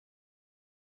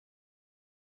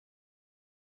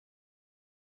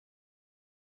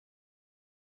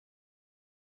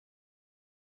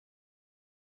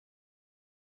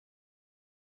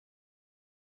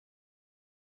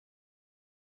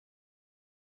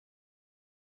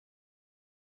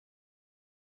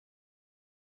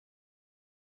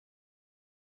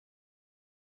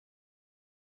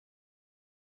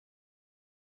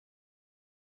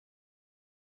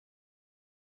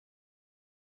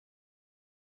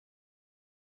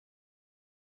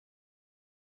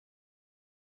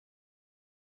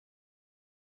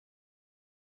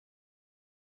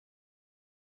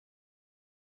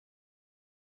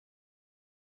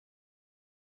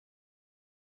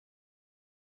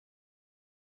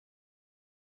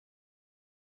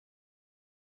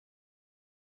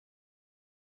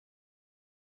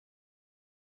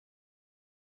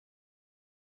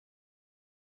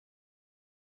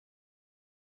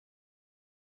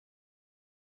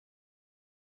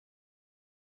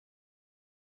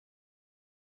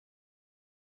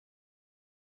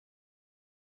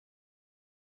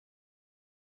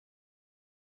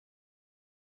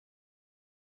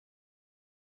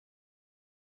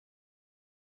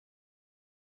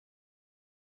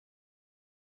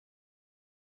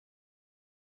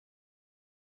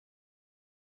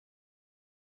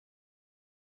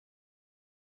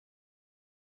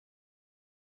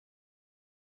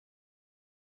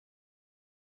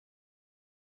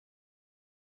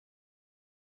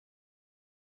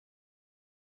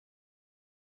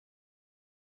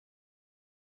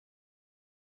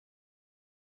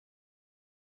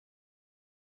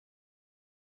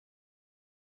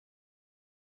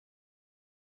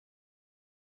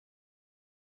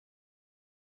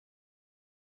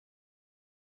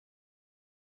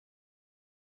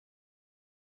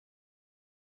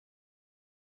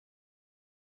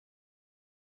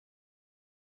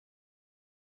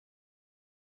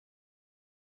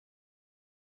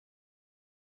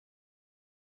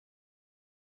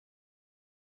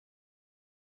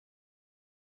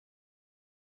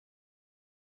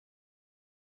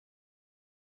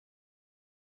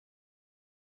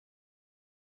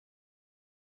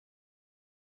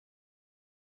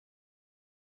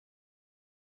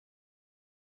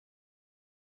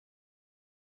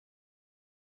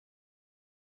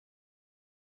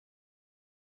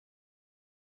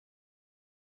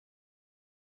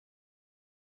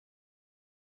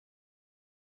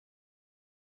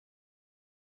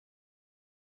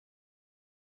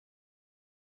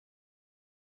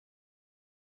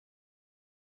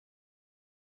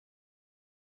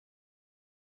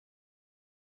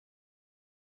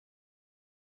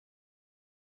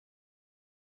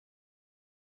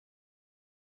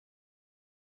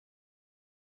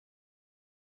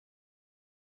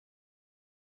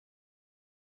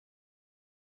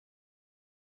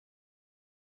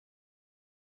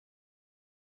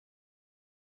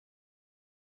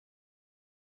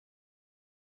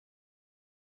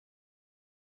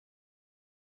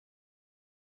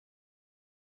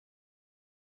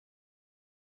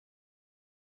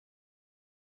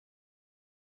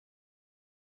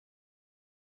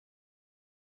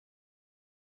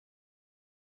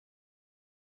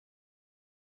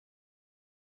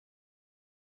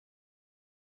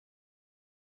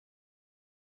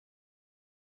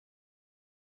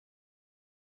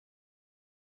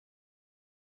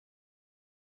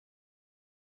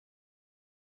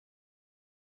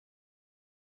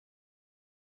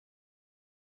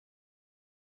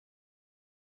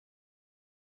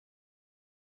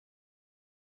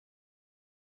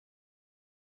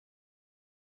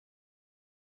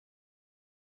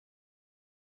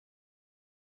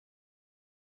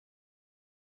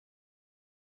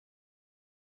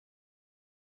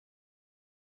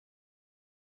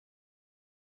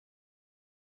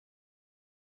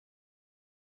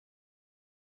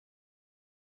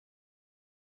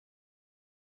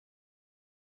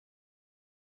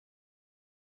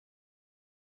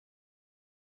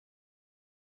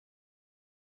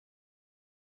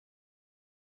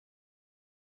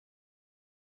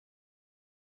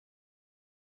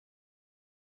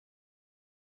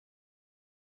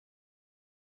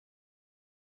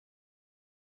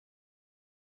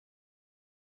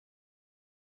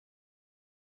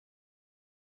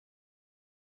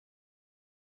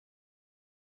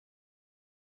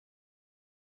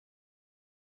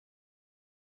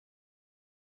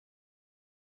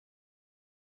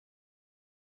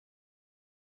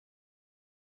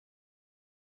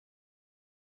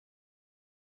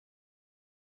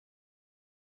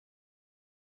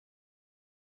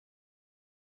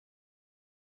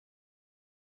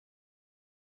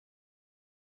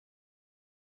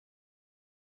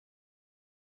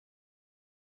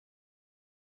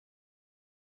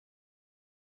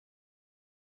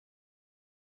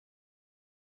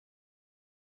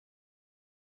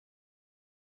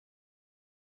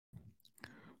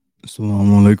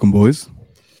Assalamu alaikum, boys.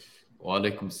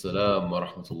 Walaikum salam wa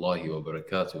rahmatullahi wa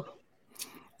barakatuh.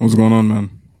 What's going on,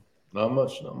 man? Not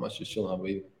much, just chilling. How about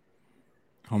you?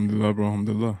 Alhamdulillah, bro.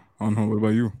 Alhamdulillah. Anho, what about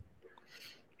you?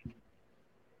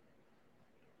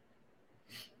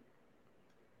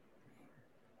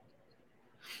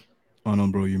 Oh, no,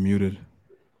 bro, you're muted.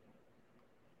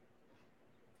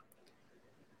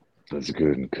 That's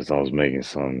good because I was making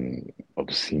some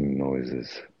obscene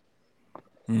noises.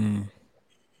 Mm.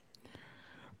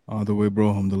 The way, bro.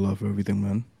 Alhamdulillah for everything,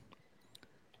 man.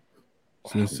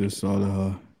 Sister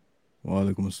Alhamdulillah. Salaha. Wa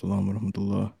alaikum assalam wa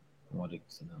rahmatullah. Walaikum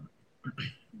salam.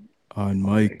 And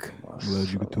Mike, Alaikum glad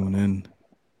you could tune assalam. in.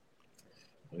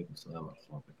 Walaikum salam wa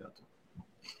rahmatullahi wa barakatuh.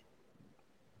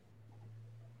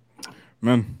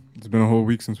 Man, it's been a whole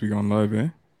week since we gone live, eh?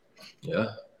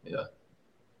 Yeah, yeah.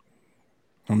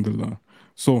 Alhamdulillah.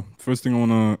 So, first thing I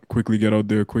want to quickly get out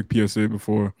there, quick PSA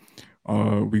before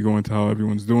we go into how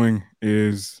everyone's doing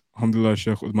is Alhamdulillah,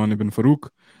 Sheikh Uthman ibn Farouk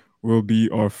will be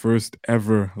our first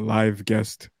ever live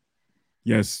guest.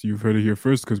 Yes, you've heard it here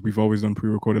first because we've always done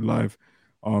pre-recorded live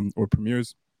or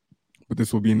premieres, but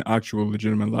this will be an actual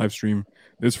legitimate live stream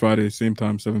this Friday, same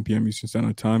time, 7 p.m. Eastern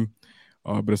Standard Time.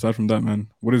 But aside from that,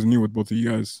 man, what is new with both of you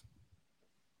guys?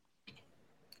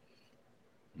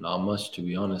 Not much, to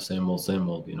be honest. Same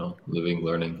old, living,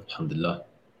 learning. Alhamdulillah.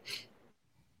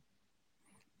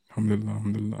 Alhamdulillah,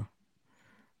 alhamdulillah.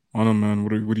 Anna, man,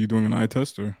 what are you doing an eye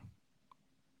test or?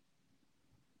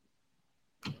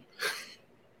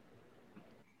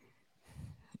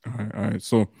 All right.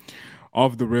 So,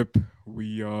 off the rip,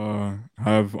 we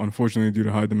have unfortunately due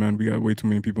to high demand, we got way too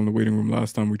many people in the waiting room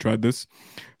last time we tried this,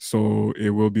 so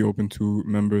it will be open to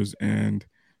members and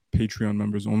Patreon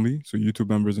members only. So YouTube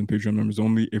members and Patreon members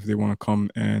only if they want to come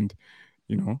and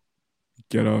you know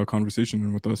get a conversation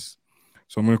in with us.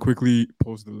 So I'm gonna quickly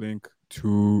post the link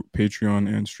to Patreon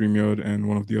and StreamYard, and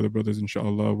one of the other brothers,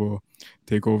 inshallah, will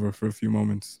take over for a few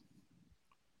moments.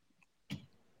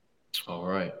 All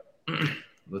right.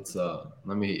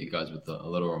 Let me hit you guys with a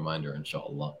little reminder,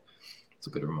 inshallah. It's a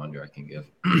good reminder I can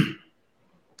give.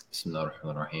 Bismillah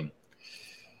ar-Rahman ar-Rahim.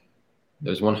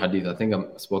 There's one hadith, I think I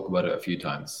spoke about it a few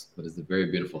times, but it's a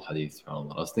very beautiful hadith. I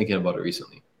was thinking about it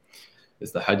recently.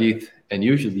 It's the hadith, and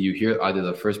usually you hear either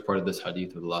the first part of this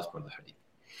hadith or the last part of the hadith.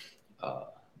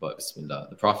 But Bismillah,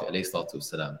 the Prophet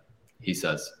والسلام, he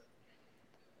says,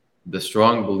 the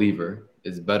strong believer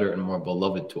is better and more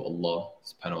beloved to Allah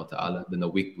subhanahu wa ta'ala than the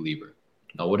weak believer.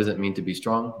 Now, what does it mean to be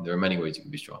strong? There are many ways you can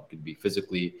be strong. You can be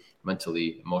physically,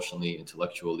 mentally, emotionally,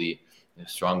 intellectually,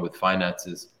 strong with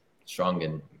finances, strong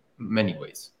in many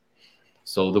ways.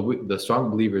 So the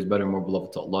strong believer is better and more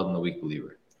beloved to Allah than the weak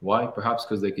believer. Why? Perhaps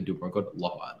because they could do more good.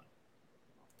 Allahu A'lam.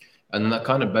 And then that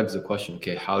kind of begs the question,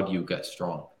 okay, how do you get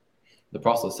strong? The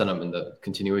Prophet ﷺ, in the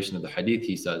continuation of the hadith,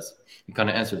 he kind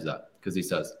of answers that because he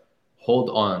says, hold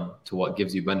on to what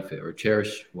gives you benefit or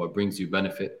cherish what brings you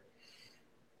benefit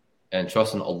and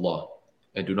trust in Allah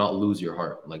and do not lose your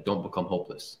heart. Like, don't become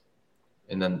hopeless.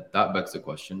 And then that begs the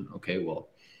question, okay, well,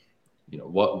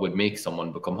 what would make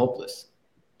someone become hopeless?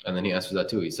 And then he answers that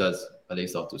too. He says,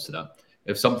 alayhi salatu wasalam,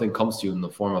 if something comes to you in the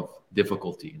form of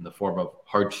difficulty, in the form of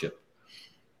hardship,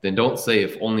 then don't say,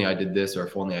 if only I did this or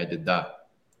if only I did that.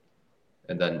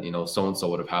 And then, so and so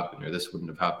would have happened or this wouldn't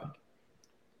have happened.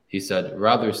 He said,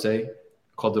 rather say,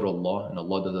 Qadr Allah, and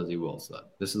Allah does as He wills. So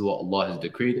this is what Allah has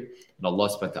decreed, and Allah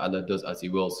subhanahu wa ta'ala does as He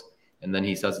wills. And then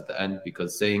He says at the end,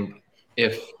 because saying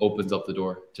if opens up the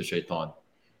door to shaitan.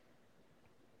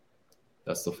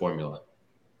 That's the formula.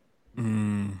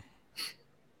 Mm.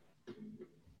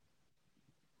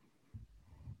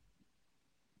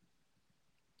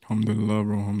 Alhamdulillah,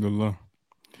 bro. Alhamdulillah.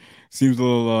 Seems a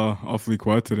little awfully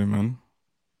quiet today, man.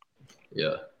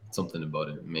 Yeah, something about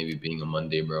it. Maybe being a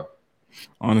Monday, bro.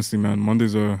 Honestly, man,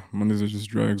 Mondays are just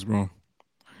drags, bro.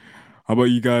 How about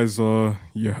you guys?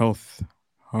 Your health.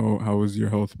 How is your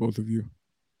health, both of you?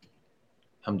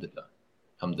 Alhamdulillah.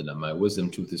 Alhamdulillah. My wisdom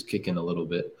tooth is kicking a little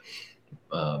bit.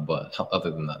 But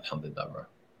other than that, alhamdulillah, bro.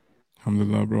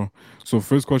 Alhamdulillah, bro. So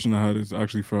first question I had is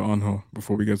actually for Anho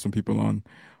before we get some people on.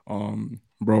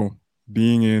 Bro,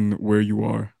 being in where you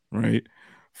are, right,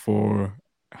 for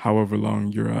however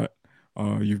long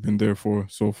you've been there for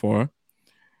so far.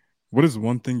 What is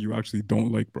one thing you actually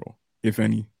don't like, bro, if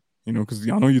any? Because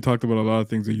I know you talked about a lot of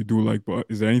things that you do like, but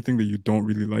is there anything that you don't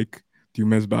really like? Do you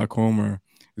miss back home, or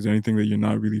is there anything that you're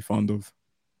not really fond of?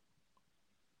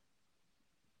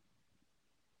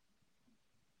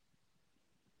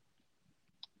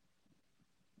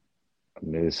 I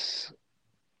miss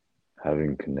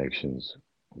having connections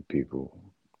with people.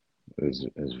 It's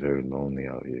very lonely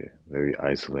out here, very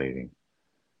isolating.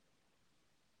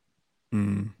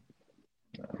 Mm.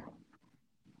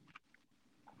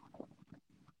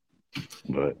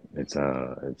 But it's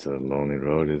a lonely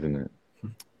road, isn't it?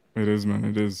 It is, man.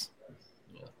 It is.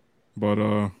 Yeah.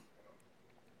 But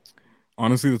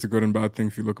honestly, that's a good and bad thing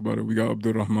if you look about it. We got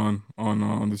Abdul Rahman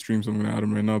on the stream, so I'm gonna add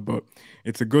him right now. But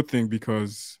it's a good thing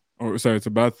because, or sorry, it's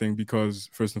a bad thing because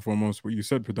first and foremost, what you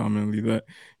said predominantly that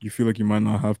you feel like you might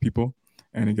not have people,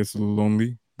 and it gets a little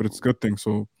lonely. But it's a good thing.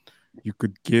 So you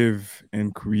could give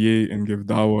and create and give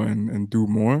dawah and do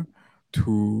more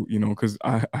to because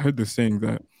I heard this saying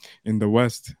that in the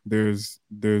West there's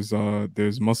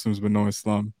Muslims but no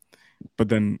Islam, but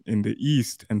then in the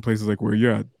East and places like where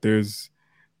you're at there's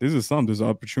Islam, there's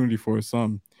opportunity for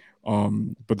Islam,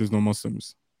 but there's no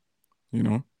Muslims, you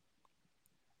know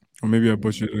or maybe I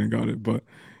butchered it and got it, but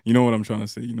you know what I'm trying to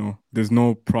say. There's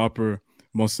no proper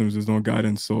Muslims, there's no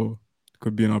guidance, so it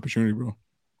could be an opportunity, bro.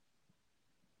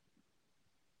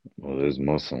 Well, there's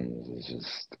Muslims.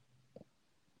 It's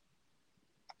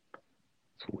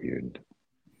weird.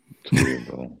 It's weird,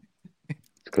 bro. It's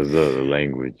because of the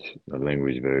language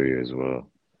barrier as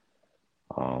well.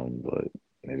 But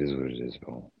it is what it is,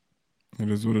 bro. It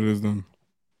is what it is then.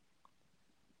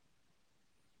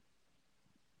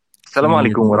 Assalamu Assalamu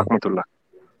alaikum alaikum, wa bro. rahmatullah.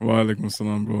 Wa alaikum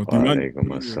assalam, bro. Do you mind Walaikum putting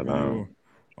your assalam.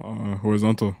 video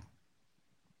horizontal?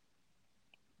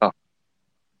 Oh,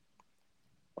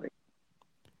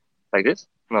 like this?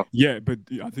 No. Yeah, but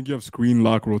I think you have screen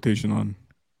lock rotation on.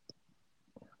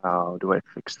 How do I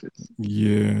fix this?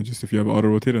 Yeah, just if you have auto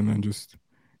rotate, and then just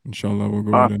inshallah we'll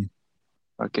go Ah, right in.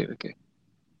 okay.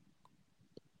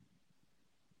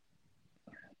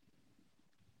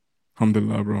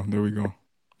 Alhamdulillah, bro. There we go.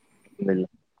 Alhamdulillah.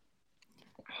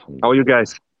 How are you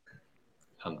guys?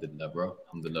 Alhamdulillah, bro.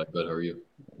 Alhamdulillah, good. How are you?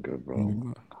 Good, bro.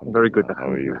 Alhamdulillah. Very good. How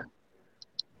are you?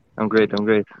 I'm great.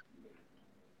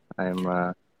 I'm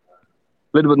a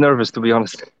little bit nervous, to be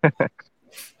honest.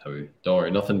 How are you? Don't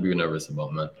worry, nothing to be nervous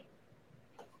about, man.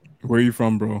 Where are you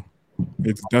from, bro?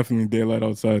 It's definitely daylight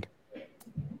outside.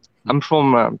 I'm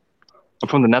from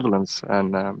the Netherlands,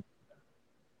 and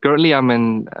currently I'm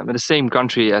in the same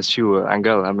country as you,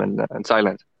 Angel. I'm in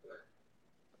Thailand.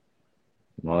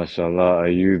 MashaAllah, are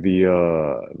you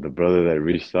the brother that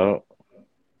reached out?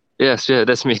 Yes, yeah,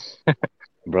 that's me.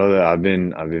 Brother, I've been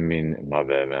meaning, my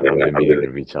bad, man. I've been meaning to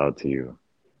reach out to you.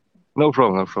 No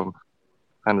problem.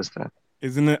 I understand.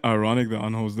 Isn't it ironic that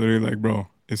Anho's literally like, bro,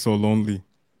 it's so lonely.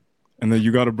 And then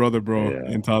you got a brother, bro,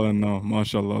 Yeah. in Thailand now.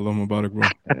 MashaAllah, Allah Mubarak, bro.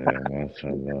 Yeah,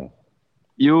 MashaAllah.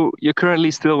 You're currently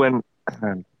still in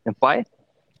Pai?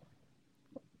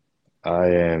 I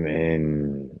am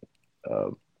in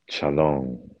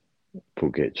Chalong,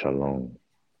 Phuket, Chalong.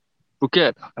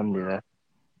 Phuket. Alhamdulillah.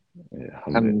 Yeah,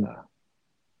 alhamdulillah.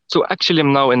 So actually,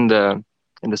 I'm now in the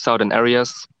southern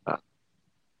areas.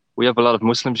 We have a lot of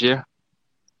Muslims here.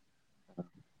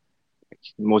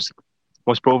 Most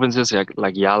provinces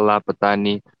like Yala,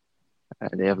 Patani,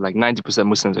 they have like 90%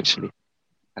 Muslims actually.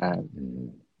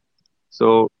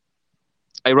 So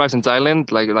I arrived in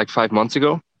Thailand like 5 months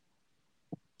ago.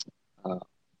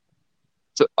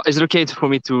 So is it okay for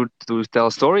me to tell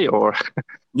a story or?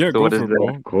 Yeah, So go what for is it, the-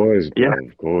 bro. Of course, bro. Yeah.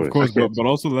 Of course. Of course, Okay. but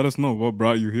also let us know what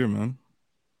brought you here, man.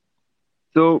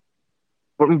 So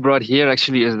what me brought here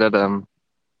actually is that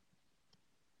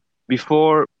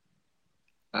before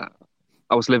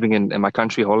I was living in my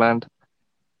country, Holland.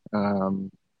 I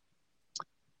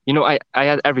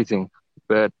had everything,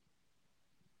 but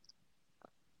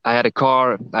I had a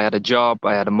car, I had a job,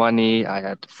 I had money, I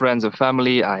had friends and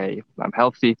family, I'm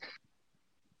healthy,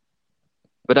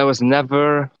 but I was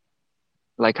never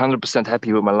like 100%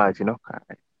 happy with my life.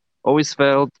 I always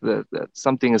felt that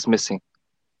something is missing.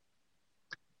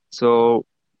 So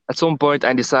at some point,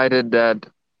 I decided that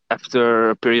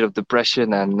after a period of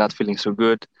depression and not feeling so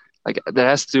good, like there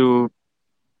has to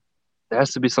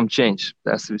be some change.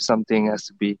 There has to be something has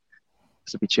to be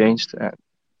changed.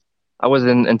 I was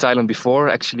in Thailand before,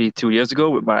 actually 2 years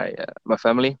ago with my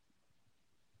family.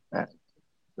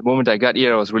 The moment I got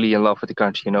here, I was really in love with the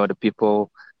country. The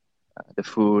people, the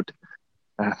food,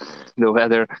 the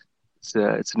weather. It's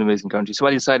an amazing country. So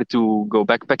I decided to go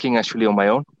backpacking actually on my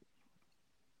own.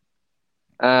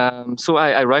 So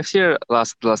I arrived here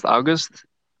last August,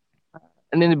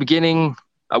 and in the beginning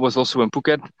I was also in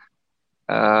Phuket.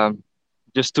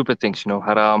 Just stupid things,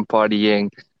 haram, partying,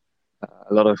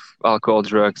 a lot of alcohol,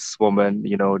 drugs, women,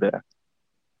 the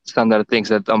standard things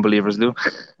that unbelievers do.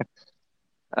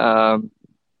 And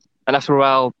after a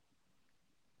while,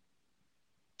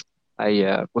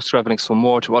 I was traveling some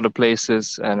more to other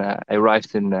places, and I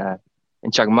arrived in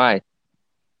Chiang Mai.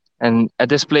 And at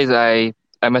this place, I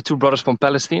met two brothers from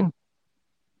Palestine.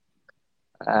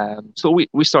 So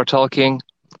we start talking,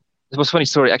 it was a funny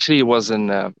story. Actually, it was in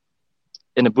a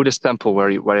Buddhist temple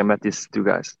where I met these two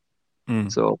guys.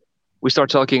 So we start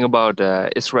talking about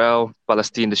Israel,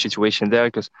 Palestine, the situation there,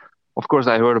 because of course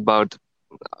I heard about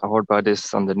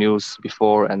this on the news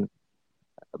before,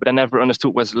 but I never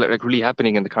understood what's like really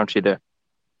happening in the country there.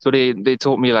 So they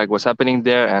told me like what's happening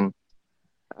there, and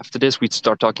after this we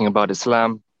start talking about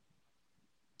Islam.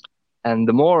 And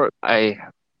the more I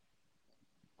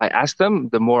asked them,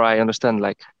 the more I understand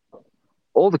like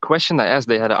all the question I asked,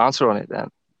 they had an answer on it. And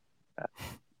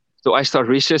so I start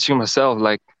researching myself,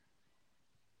 like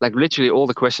literally all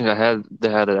the questions I had, they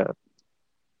had a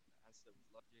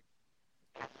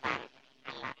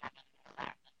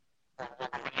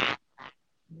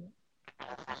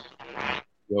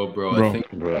Yo, bro, Bro. I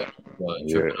think Bro,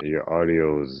 your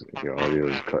audio is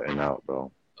cutting out,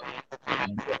 bro. I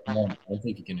don't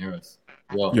think you can hear us.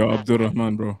 Yo, Yo,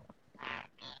 Abdurrahman, bro.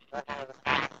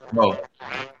 bro,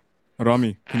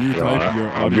 Rami, can you Yo, type your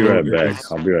I'll be audio right back.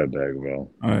 is... I'll be right back, bro.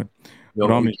 All right. yo,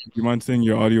 Rami, do you mind saying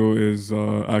your audio is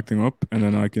acting up, and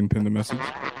then I can pin the message?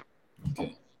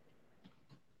 okay.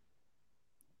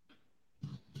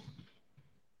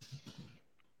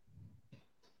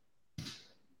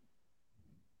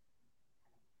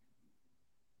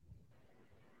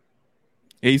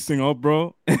 Acing up,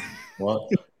 bro. What?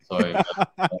 Sorry, I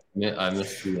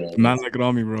missed the. Man like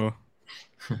Rami, bro.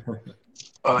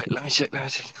 all right, let me check.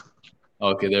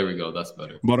 Okay, there we go. That's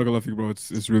better. Barakallah fik, bro.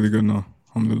 It's really good now.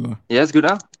 Alhamdulillah. Yeah, it's good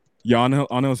now. Yeah,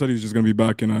 Anel said he's just gonna be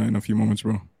back in a few moments,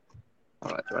 bro.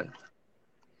 All right.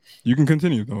 You can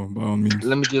continue though, by all means.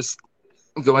 Let me just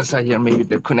go inside here. Maybe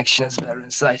the connection is better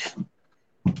inside.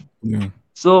 Yeah.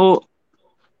 So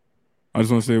I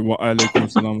just want to say wa alaikum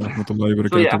assalam wa rahmatullahi wa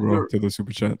barakatuh, yeah, bro, to the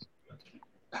super chat.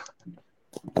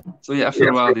 So yeah, after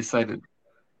a while, I decided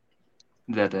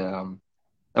that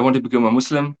I want to become a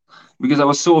Muslim because I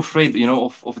was so afraid,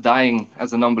 of dying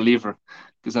as a non-believer,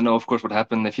 because I know, of course, what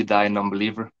happened if you die a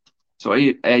non-believer. So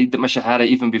I did my shahada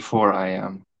even before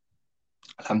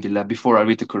alhamdulillah, before I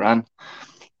read the Quran.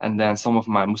 And then some of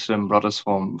my Muslim brothers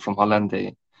from Holland,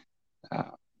 they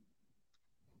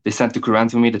sent the Quran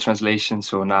to me, the translation.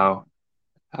 So now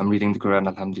I'm reading the Quran,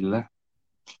 alhamdulillah.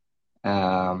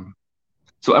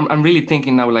 So I'm really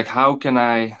thinking now, like, how can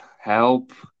I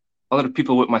help other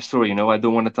people with my story? I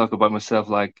don't want to talk about myself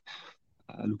like,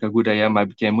 look how good I am, I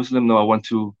became Muslim. No, I want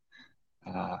to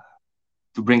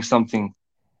bring something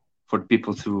for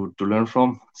people to learn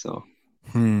from. So,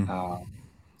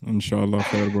 Inshallah,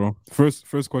 khair, bro.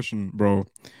 First question, bro,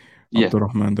 yeah.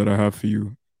 Abdurrahman, that I have for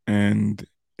you, and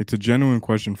it's a genuine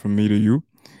question from me to you.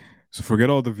 So forget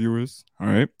all the viewers, all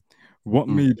right? What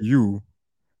made you,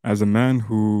 as a man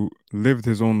who lived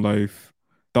his own life,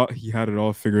 thought he had it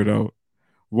all figured out,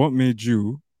 what made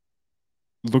you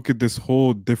look at this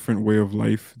whole different way of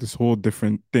life, this whole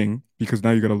different thing, because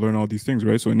now you got to learn all these things,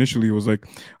 right? So initially it was like,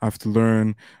 I have to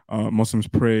learn, Muslims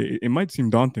pray. It might seem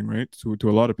daunting, right? To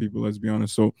a lot of people, let's be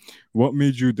honest. So what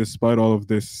made you, despite all of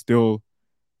this, still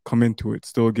come into it,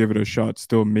 still give it a shot,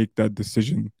 still make that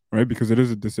decision, right? Because it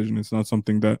is a decision. It's not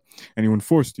something that anyone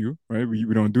forced you, right?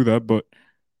 We don't do that. But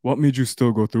what made you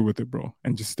still go through with it, bro,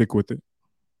 and just stick with it?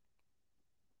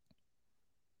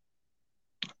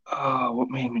 What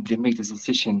made me make this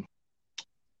decision?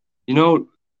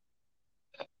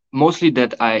 Mostly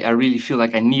that I really feel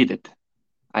like I need it.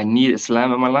 I need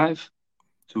Islam in my life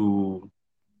to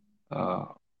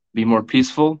be more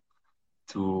peaceful,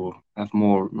 to have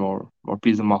more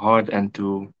peace in my heart, and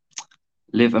to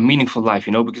live a meaningful life.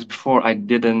 Because before I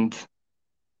didn't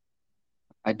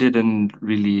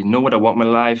really know what I want in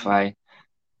my life. I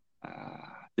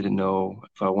didn't know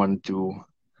if I wanted to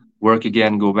work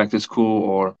again, go back to school,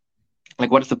 or like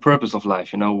what is the purpose of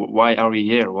life? Why are we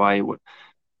here? Why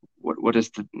what is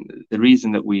the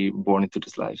reason that we born into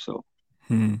this life? So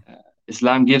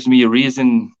Islam gives me a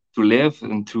reason to live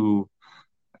and to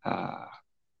a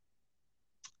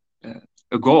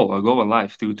goal in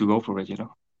life to go for it.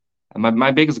 And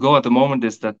my biggest goal at the moment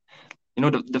is that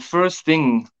the first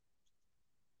thing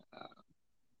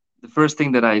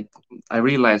that I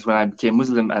realized when I became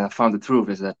Muslim and I found the truth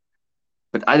is that,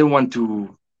 but I don't want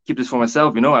to keep this for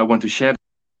myself. I want to share. I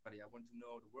want to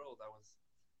know the world.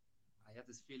 I had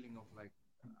this feeling of like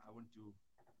I want to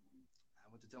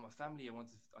tell my family. I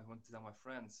want to tell my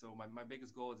friends. So my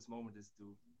biggest goal at this moment is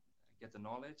to get the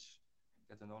knowledge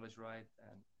right,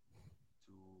 and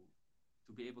to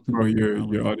be able to. Bro,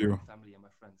 your audio. My family and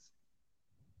my friends.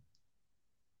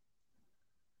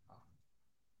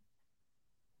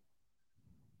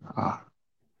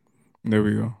 There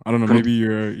we go. I don't know. Maybe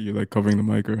you're like covering the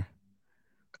mic or.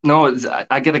 No,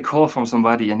 I get a call from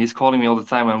somebody, and he's calling me all the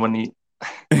time. And when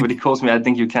he calls me, I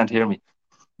think you can't hear me.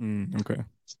 Okay.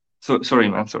 So sorry,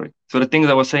 man. Sorry. So the things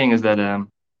I was saying is that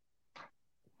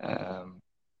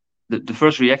the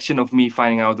first reaction of me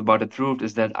finding out about the truth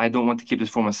is that I don't want to keep this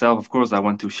for myself. Of course, I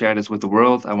want to share this with the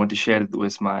world. I want to share it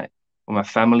with my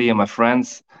family and my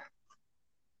friends.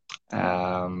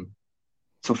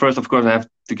 So first, of course, I have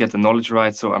to get the knowledge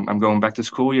right. So I'm going back to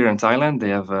school here in Thailand. They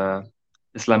have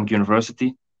Islamic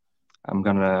University. I'm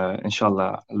gonna,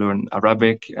 inshallah, learn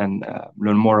Arabic and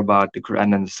learn more about the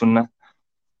Quran and the Sunnah.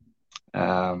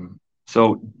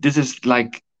 So this is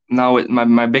like now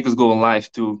my biggest goal in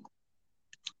life, to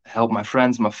help my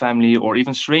friends, my family, or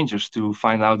even strangers to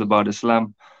find out about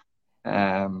Islam,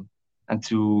 and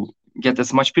to get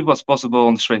as much people as possible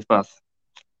on the straight path.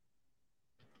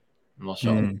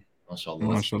 MashaAllah. MashaAllah.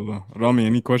 MashaAllah. Rami,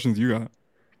 any questions you got?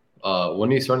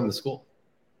 When are you starting the school?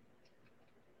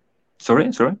 Sorry?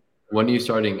 When are you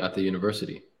starting at the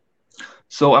university?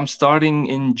 So I'm starting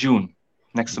in June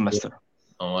next semester.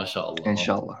 Oh, MashaAllah.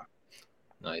 Inshallah.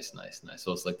 Nice.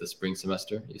 So it's like the spring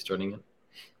semester you're starting it?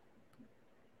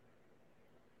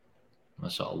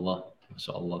 MashaAllah.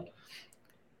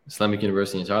 Islamic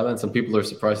University in Thailand. Some people are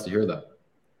surprised to hear that.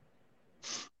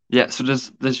 Yeah, so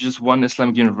there's just one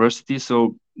Islamic university.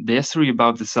 So the history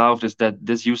about the South is that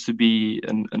this used to be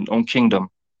an own kingdom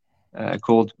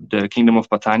called the Kingdom of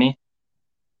Patani.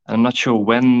 I'm not sure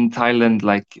when Thailand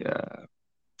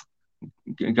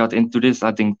got into this.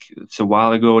 I think it's a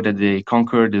while ago that they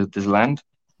conquered this land,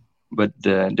 but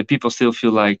the people still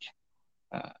feel like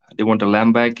they want the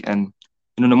land back. And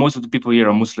most of the people here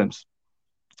are Muslims,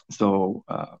 so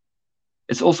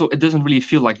it doesn't really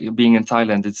feel like being in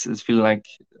Thailand. It's feeling like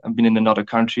I've been in another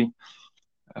country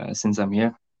since I'm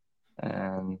here.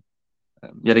 And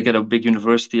they get a big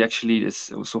university. Actually,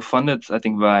 it's also funded, I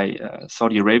think, by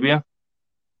Saudi Arabia.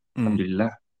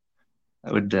 Alhamdulillah.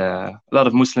 With a lot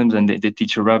of Muslims, and they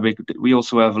teach Arabic. We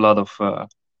also have a lot of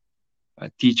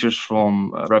teachers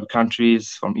from Arab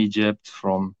countries, from Egypt,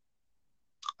 from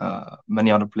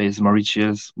many other places,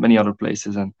 Mauritius, many other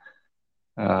places. And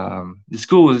the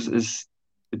school is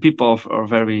the people are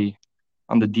very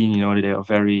on the deen, they are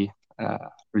very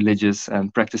religious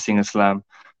and practicing Islam.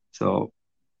 So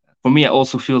for me, I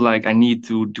also feel like I need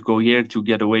to go here to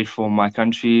get away from my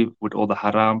country with all the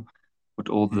haram, with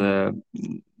all the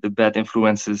bad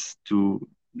influences, to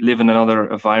live in another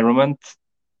environment.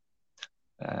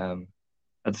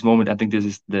 At this moment, I think this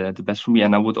is the best for me.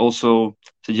 And I would also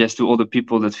suggest to all the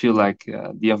people that feel like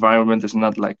the environment is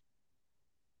not like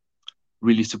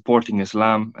really supporting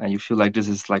Islam, and you feel like this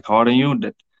is like hard on you,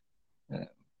 that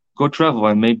go travel,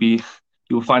 and maybe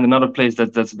you will find another place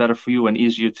that's better for you and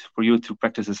easier for you to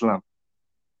practice Islam.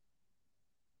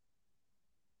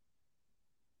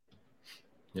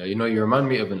 Yeah, you remind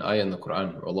me of an ayah in the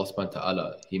Quran where Allah subhanahu wa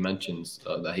ta'ala, He mentions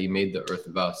that He made the earth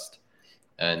vast.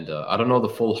 And I don't know the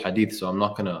full hadith, so I'm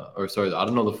not gonna, I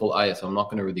don't know the full ayah, so I'm not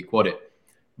gonna really quote it.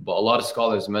 But a lot of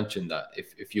scholars mention that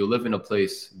if you live in a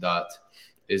place that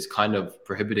is kind of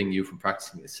prohibiting you from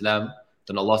practicing Islam,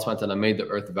 then Allah subhanahu wa ta'ala made the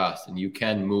earth vast, and you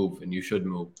can move and you should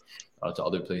move to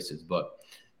other places.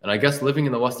 And I guess living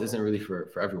in the West isn't really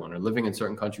for everyone, or living in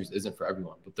certain countries isn't for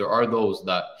everyone. But there are those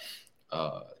that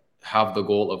have the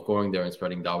goal of going there and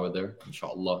spreading dawah there,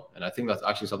 inshallah. And I think that's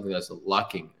actually something that's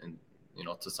lacking in,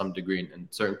 to some degree in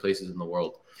certain places in the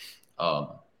world,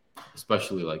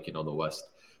 especially like, the West.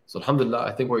 So alhamdulillah,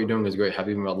 I think what you're doing is great.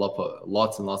 Habib, may Allah put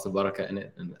lots and lots of barakah in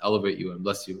it and elevate you and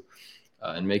bless you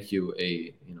and make you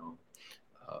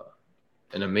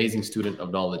an amazing student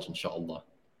of knowledge, inshallah.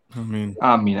 Ameen.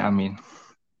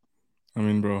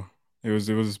 Bro. It was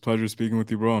a pleasure speaking with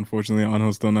you, bro. Unfortunately,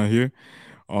 Anhel's still not here.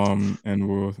 And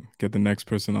we'll get the next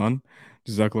person on.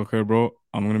 Jazakallah khair, bro.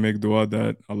 I'm gonna make dua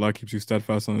that Allah keeps you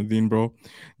steadfast on the deen, bro.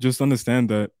 Just understand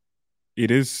that it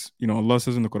is, Allah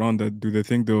says in the Quran that do they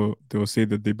think they'll say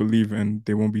that they believe and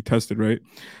they won't be tested, right?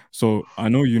 So I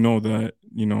know that,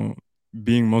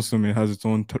 being Muslim, it has its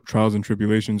own trials and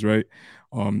tribulations, right?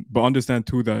 But understand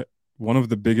too that one of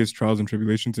the biggest trials and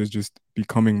tribulations is just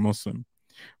becoming Muslim,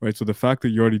 right? So the fact that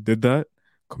you already did that,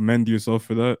 commend yourself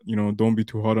for that. Don't be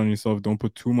too hard on yourself. Don't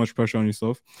put too much pressure on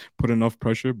yourself. Put enough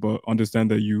pressure, but understand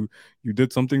that you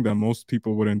did something that most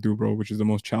people wouldn't do, bro, which is the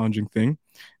most challenging thing.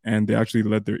 And they actually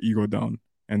let their ego down.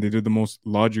 And they did the most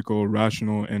logical,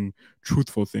 rational, and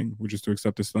truthful thing, which is to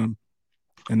accept Islam.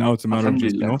 And now it's a matter of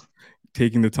just,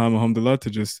 taking the time, alhamdulillah, to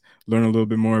just learn a little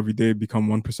bit more every day, become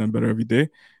 1% better every day.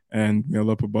 And may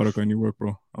Allah put barakah in your work,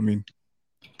 bro.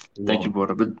 Thank you,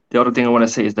 brother. But the other thing I want to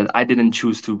say is that I didn't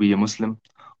choose to be a Muslim.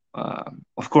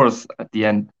 Of course, at the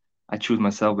end, I choose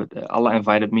myself, but Allah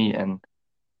invited me, and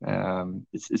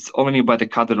it's only by the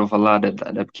qadr of Allah that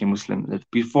I became Muslim. That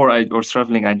before I was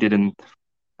traveling, I didn't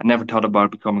I never thought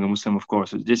about becoming a Muslim, of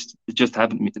course. It just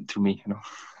happened to me, you know.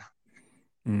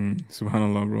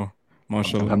 Subhanallah, bro.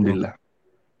 MashaAllah, bro. Alhamdulillah.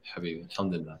 Habibi,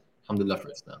 alhamdulillah. Alhamdulillah for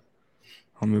Islam.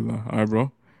 Alhamdulillah. All right,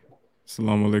 bro.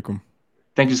 Assalamu alaikum.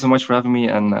 Thank you so much for having me,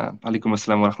 and alaikum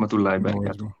assalam wa rahmatullahi wa No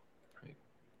worries, barakatuh. bro.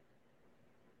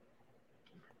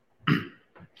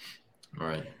 All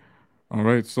right. All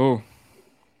right, so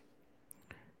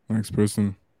next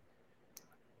person.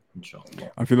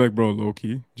 Inshallah. I feel like, bro, low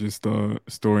key, just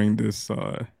storing this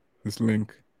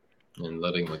link. And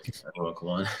letting like anyone come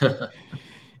on.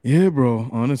 Yeah, bro.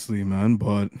 Honestly, man,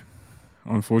 but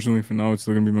unfortunately for now, it's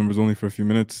still gonna be members only for a few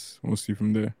minutes. We'll see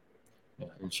from there. Yeah,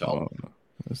 inshallah.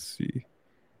 Let's see.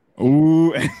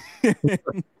 Ooh.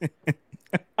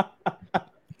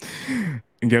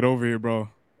 Get over here, bro.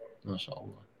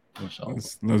 MashaAllah.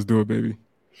 MashaAllah. Let's do it, baby.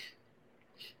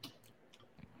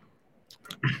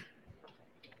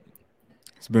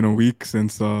 It's been a week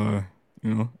since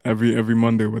every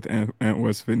Monday with Ant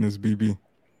West Fitness BB.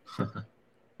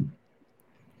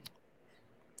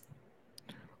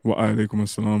 Wa alaikum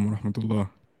assalam wa rahmatullah.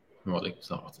 Wa alaikum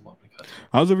assalam wa rahmatullahi wa barakatuh.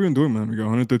 How's everyone doing, man? We got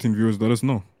 113 viewers. Let us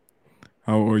know.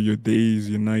 How are your days,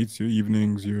 your nights, your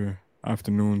evenings, your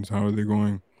afternoons? How are they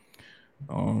going?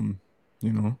 You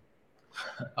know.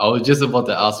 I was just about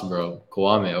to ask, bro.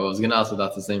 Kwame. I was gonna ask if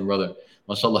that's the same brother.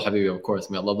 MashaAllah, Habibi, of course.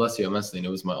 May Allah bless you immensely, and it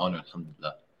was my honor.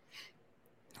 Alhamdulillah.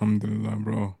 Alhamdulillah,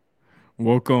 bro.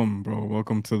 Welcome, bro.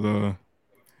 Welcome to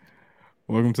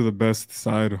the best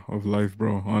side of life,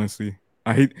 bro. Honestly,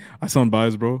 I sound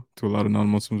biased, bro, to a lot of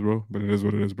non-Muslims, bro, but it is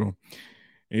what it is, bro.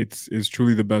 It's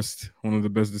truly the best, one of the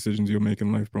best decisions you'll make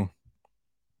in life, bro.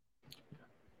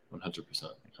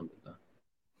 100%. Alhamdulillah.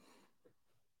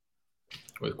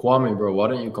 Wait, Kwame, bro, why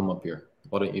don't you come up here?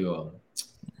 Why don't you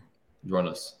join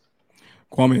us?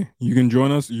 Kwame, you can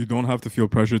join us. You don't have to feel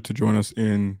pressured to join us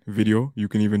in video. You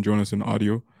can even join us in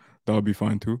audio. That'll be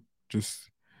fine too.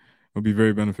 It'll be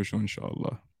very beneficial,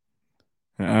 inshallah.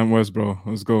 And West, bro,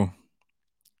 let's go.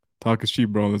 Talk is cheap,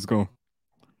 bro. Let's go.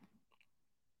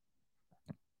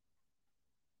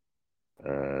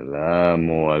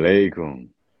 Assalamu alaikum.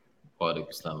 Wa alaikum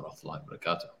assalam wa rahmatullahi wa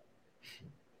barakatuh.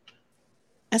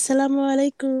 Assalamu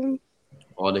alaikum.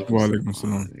 Wa alaikum Wa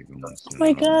assalam. alaikum assalam. Oh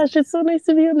my gosh, it's so nice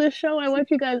to be on the show. I watch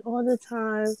you guys all the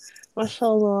time.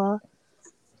 MashaAllah.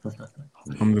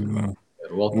 Alhamdulillah.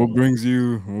 Welcome. What brings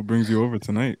you over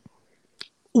tonight?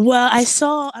 Well, I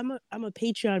saw I'm a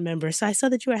Patreon member, so I saw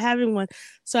that you were having one.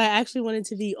 So I actually wanted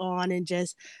to be on and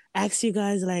just ask you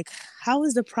guys, like, how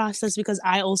is the process? Because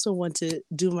I also want to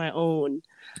do my own.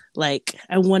 Like,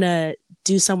 I want to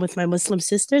do some with my Muslim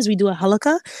sisters. We do a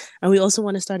halaqah, and we also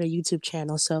want to start a YouTube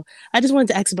channel. So I just wanted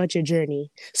to ask about your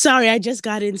journey. Sorry, I just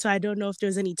got in, so I don't know if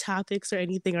there's any topics or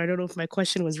anything. I don't know if my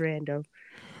question was random.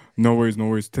 No worries, no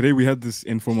worries. Today we had this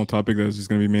informal topic that is just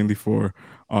going to be mainly for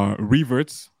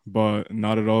reverts, but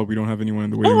not at all. We don't have anyone in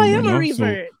the waiting room I right am a now,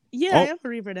 revert. so- I am a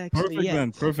revert, actually. Perfect, Yeah.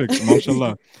 man. Perfect.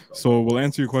 Mashallah. So we'll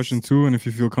answer your question too, and if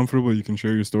you feel comfortable, you can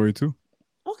share your story too.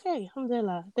 Okay,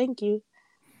 alhamdulillah. Thank you.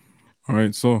 All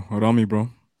right. So Rami, bro,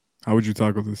 how would you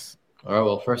tackle this? All right.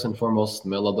 Well, first and foremost,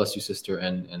 may Allah bless you, sister,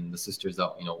 and the sisters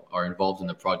that are involved in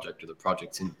the project or the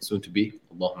project soon to be.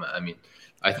 Allahumma ameen.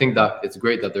 I think that it's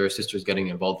great that there are sisters getting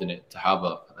involved in it. To have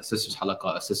a sisters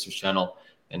halaqah, a sisters channel,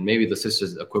 and maybe the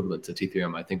sisters equivalent to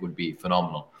T3M, I think would be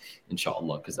phenomenal,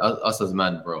 inshallah. Because us as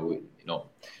men, bro,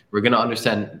 we're gonna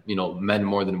understand men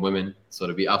more than women. So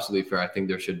to be absolutely fair, I think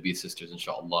there should be sisters,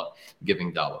 inshallah,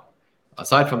 giving dawah.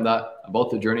 Aside from that, about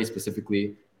the journey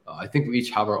specifically, I think we each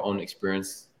have our own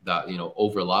experience that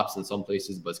overlaps in some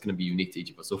places, but it's going to be unique to each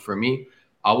of us. So for me,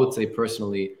 I would say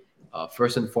personally,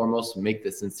 first and foremost, make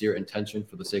the sincere intention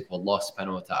for the sake of Allah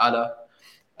subhanahu wa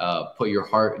ta'ala. Put your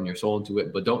heart and your soul into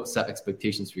it, but don't set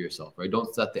expectations for yourself, right?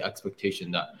 Don't set the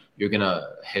expectation that you're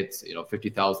gonna hit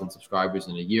 50,000 subscribers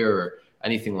in a year or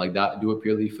anything like that. Do it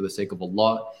purely for the sake of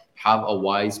Allah. Have a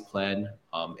wise plan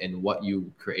in what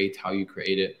you create, how you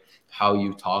create it, how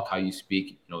you talk, how you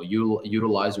speak.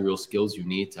 Utilize the real skills you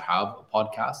need to have a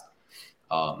podcast,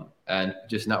 and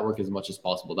just network as much as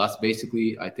possible. That's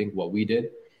basically, I think, what we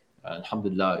did.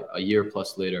 Alhamdulillah, a year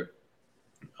plus later,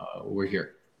 we're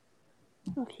here.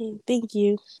 Okay, thank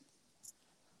you.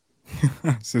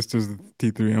 Sisters of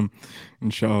T3M,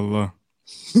 inshallah.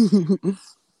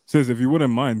 Sis, if you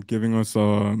wouldn't mind giving us,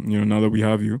 now that we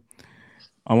have you,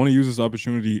 I want to use this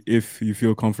opportunity, if you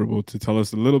feel comfortable, to tell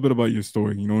us a little bit about your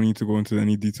story. You don't need to go into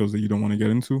any details that you don't want to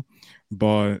get into,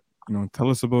 but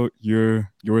tell us about your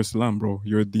Islam, bro,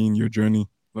 your deen, your journey.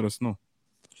 Let us know.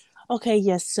 Okay,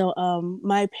 yes. So,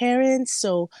 my parents.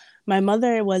 So, my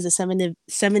mother was a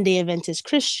seven day Adventist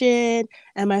Christian,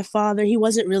 and my father, he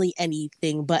wasn't really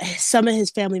anything, but some of his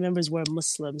family members were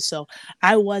Muslim. So,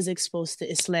 I was exposed to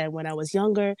Islam when I was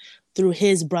younger through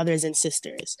his brothers and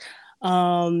sisters.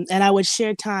 And I would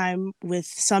share time with.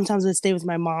 Sometimes I would stay with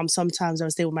my mom. Sometimes I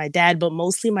would stay with my dad, but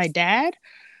mostly my dad.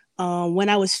 When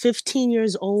I was 15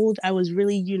 years old, I was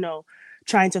really,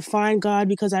 trying to find God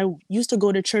because I used to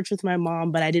go to church with my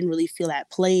mom, but I didn't really feel at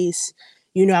place.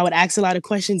 I would ask a lot of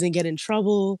questions and get in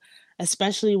trouble,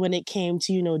 especially when it came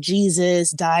to,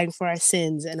 Jesus dying for our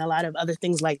sins and a lot of other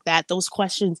things like that. Those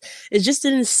questions, it just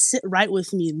didn't sit right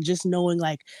with me. Just knowing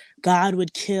like God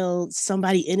would kill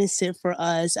somebody innocent for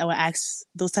us. I would ask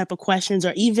those type of questions,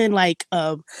 or even like,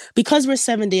 because we're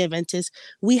Seventh-day Adventists,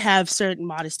 we have certain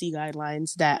modesty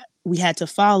guidelines that we had to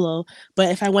follow.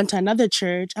 But if I went to another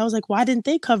church, I was like, why didn't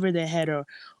they cover their head? Or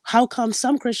how come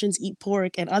some Christians eat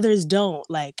pork and others don't?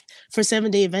 Like for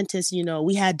Seventh-day Adventists,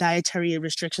 we had dietary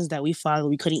restrictions that we followed.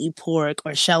 We couldn't eat pork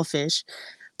or shellfish.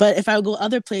 But if I would go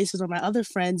other places or my other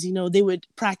friends, they would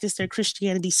practice their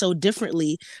Christianity so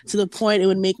differently to the point it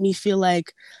would make me feel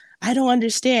like I don't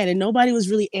understand. And nobody was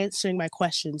really answering my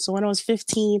questions. So when I was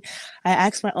 15, I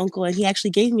asked my uncle and he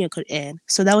actually gave me a Quran.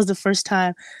 So that was the first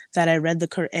time that I read the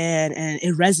Quran and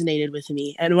it resonated with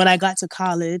me. And when I got to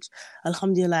college,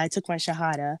 alhamdulillah, I took my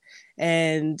Shahada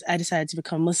and I decided to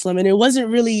become Muslim. And it wasn't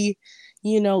really,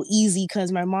 easy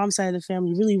because my mom's side of the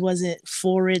family really wasn't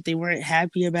for it. They weren't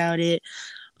happy about it.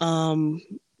 Um,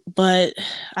 but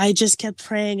I just kept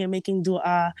praying and making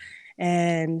dua,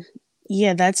 and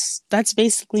yeah, that's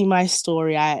basically my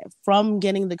story. I From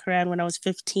getting the Quran when I was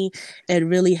 15, it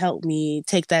really helped me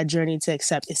take that journey to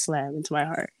accept Islam into my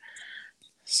heart.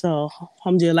 So,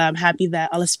 alhamdulillah, I'm happy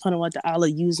that Allah subhanahu wa ta'ala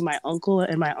used my uncle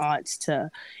and my aunts to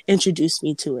introduce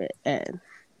me to it and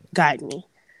guide me.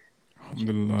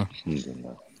 Alhamdulillah.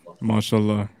 Alhamdulillah.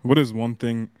 MashaAllah. What is one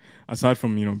thing, aside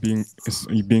from,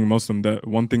 being Muslim, that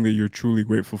one thing that you're truly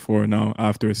grateful for now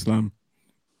after Islam?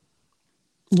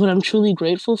 What I'm truly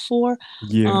grateful for?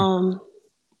 Yeah.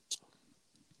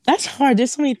 That's hard.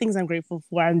 There's so many things I'm grateful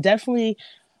for. I'm definitely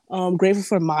grateful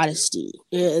for modesty.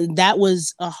 That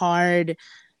was a hard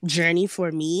journey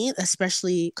for me,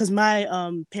 especially because my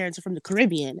parents are from the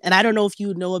Caribbean, and I don't know if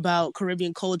you know about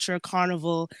Caribbean culture,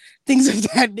 carnival, things of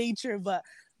that nature, but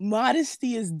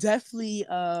modesty is definitely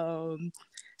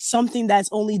something that's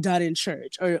only done in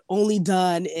church or only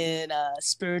done in a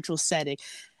spiritual setting.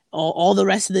 All the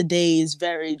rest of the day is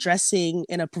very dressing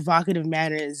in a provocative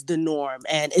manner is the norm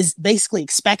and is basically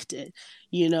expected.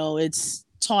 It's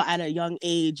taught at a young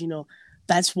age,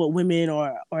 that's what women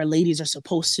or ladies are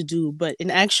supposed to do. But in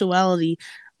actuality,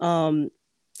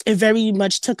 it very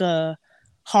much took a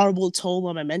horrible toll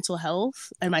on my mental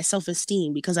health and my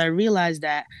self-esteem because I realized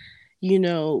that,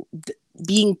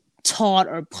 being taught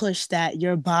or pushed that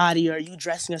your body or you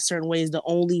dressing a certain way is the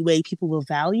only way people will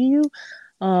value you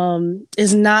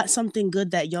is not something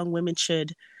good that young women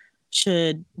should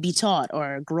be taught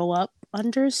or grow up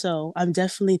under. So I'm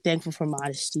definitely thankful for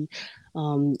modesty.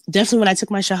 Definitely when I took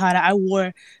my Shahada, I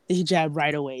wore the hijab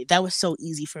right away. That was so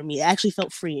easy for me. It actually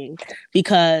felt freeing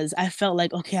because I felt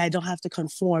like, okay, I don't have to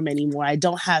conform anymore. I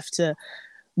don't have to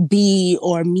be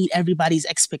or meet everybody's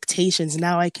expectations.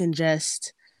 Now I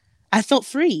felt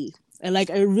free. And like,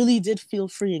 it really did feel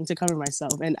freeing to cover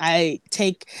myself. And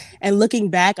looking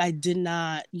back, I did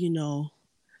not,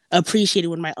 appreciate it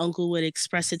when my uncle would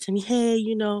express it to me. Hey,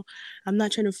 I'm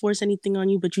not trying to force anything on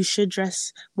you, but you should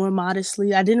dress more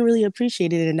modestly. I didn't really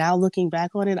appreciate it. And now looking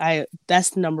back on it, that's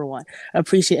the number one.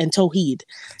 Appreciate and Tawheed,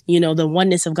 the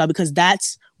oneness of God, because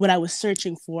that's what I was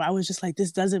searching for. I was just like,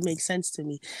 this doesn't make sense to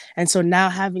me. And so now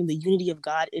having the unity of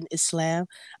God in Islam,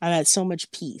 I'm at so much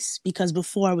peace because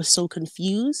before I was so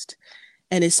confused.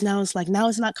 And it's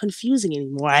not confusing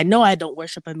anymore. I know I don't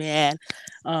worship a man,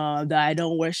 that I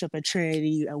don't worship a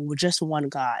trinity. We're just one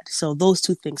God. So those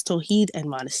two things, Tawheed and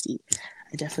modesty,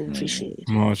 I definitely appreciate it.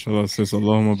 MashaAllah, sis.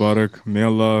 Allahumma barak. May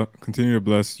Allah continue to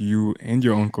bless you and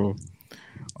your uncle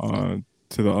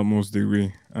to the utmost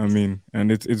degree. I mean,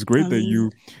 and it's great that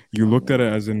you looked at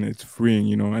it as in it's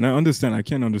freeing, and I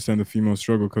can't understand the female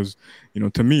struggle because,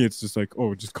 to me it's just like,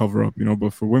 oh, just cover up,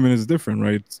 but for women it's different,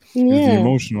 right? It's the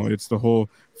emotional, it's the whole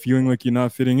feeling like you're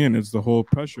not fitting in, it's the whole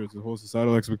pressure, it's the whole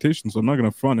societal expectation. So I'm not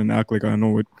gonna front and act like I know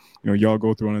what, y'all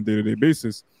go through on a day-to-day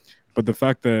basis. But the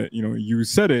fact that, you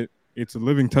said it, it's a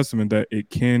living testament that it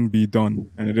can be done.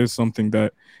 And it is something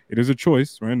that it is a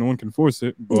choice, right? No one can force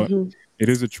it, but it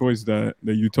is a choice that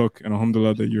you took, and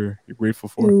alhamdulillah that you're grateful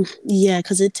for. Yeah,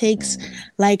 because it takes,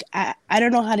 like, I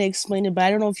don't know how to explain it, but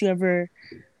I don't know if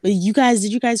did you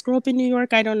guys grow up in New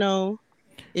York? I don't know.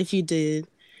 if you did.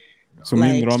 So me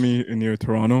and Like- Rami near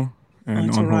Toronto, and Oh, on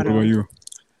what Toronto. about you?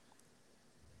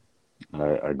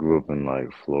 I grew up in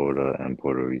like Florida and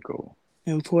Puerto Rico.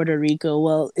 In Puerto Rico.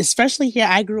 Well, especially here,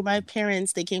 my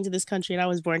parents, they came to this country and I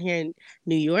was born here in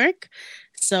New York.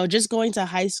 So just going to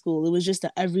high school, it was just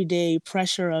the everyday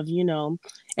pressure of,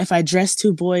 if I dress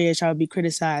too boyish, I would be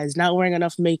criticized. Not wearing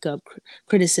enough makeup,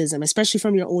 criticism, especially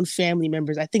from your own family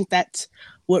members. I think that's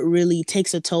what really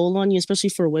takes a toll on you, especially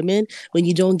for women, when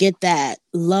you don't get that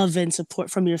love and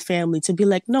support from your family to be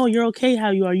like, no, you're okay how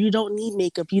you are. You don't need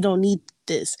makeup. You don't need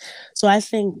this. So I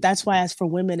think that's why, as for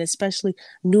women, especially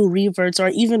new reverts or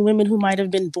even women who might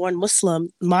have been born Muslim,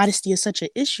 modesty is such an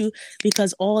issue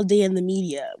because all day in the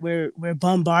media we're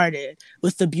bombarded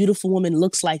with the beautiful woman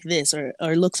looks like this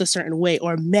or looks a certain way,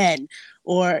 or men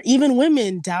or even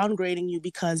women downgrading you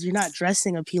because you're not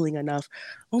dressing appealing enough.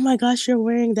 Oh my gosh, you're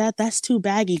wearing that, that's too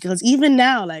baggy. Because even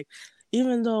now, like,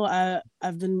 even though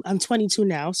I'm 22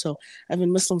 now, so I've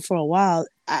been Muslim for a while,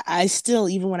 I still,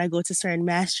 even when I go to certain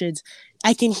masjids,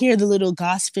 I can hear the little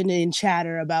gossiping and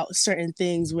chatter about certain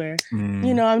things where,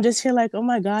 I'm just here like, oh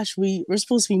my gosh, we're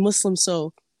supposed to be Muslim,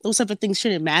 so those type of things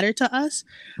shouldn't matter to us.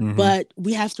 But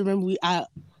we have to remember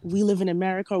we live in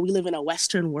America, or we live in a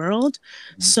Western world,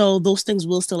 so those things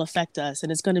will still affect us,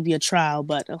 and it's going to be a trial.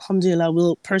 But alhamdulillah,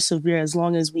 we'll persevere as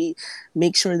long as we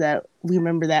make sure that we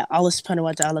remember that Allah subhanahu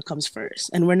wa ta'ala comes first,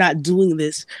 and we're not doing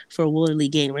this for worldly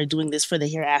gain. We're doing this for the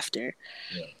hereafter.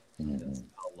 Yes,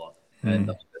 Allah. And I'm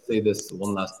going to say this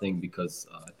one last thing because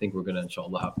I think we're going to,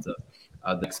 inshallah, have to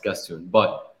add the next guest soon.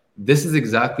 But this is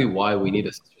exactly why we need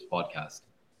a sisters podcast,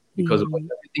 because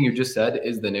everything you just said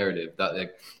is the narrative that,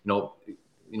 like,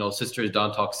 sisters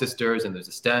don't talk sisters, and there's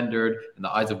a standard in the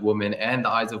eyes of women and the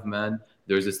eyes of men.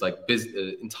 There's this like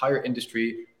entire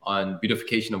industry on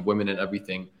beautification of women and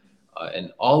everything,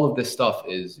 and all of this stuff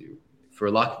is, for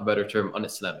lack of a better term,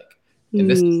 un-Islamic. And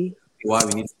this is why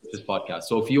we need this podcast.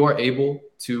 So if you are able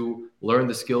to learn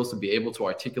the skills to be able to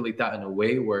articulate that in a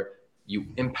way where you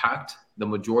impact the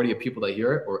majority of people that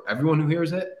hear it, or everyone who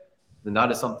hears it, then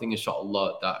that is something,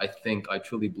 inshallah, that I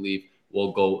truly believe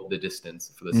will go the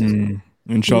distance for the system.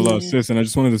 Inshallah, sis. And I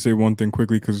just wanted to say one thing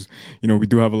quickly, because we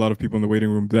do have a lot of people in the waiting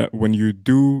room, that when you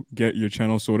do get your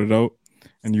channel sorted out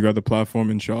and you got the platform,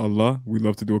 inshallah, we'd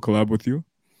love to do a collab with you,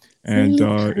 and it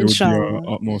would be our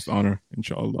utmost honor,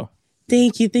 inshallah.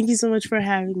 Thank you so much for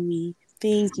having me.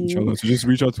 Thank you. Inshallah. So just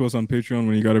reach out to us on Patreon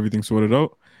when you got everything sorted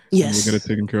out. Yes, and we'll get it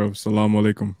taken care of. Assalamu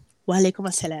alaikum. Wa alaikum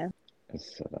assalam.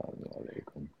 Assalamu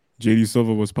alaikum. JD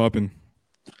Silva was popping.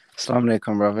 Assalamu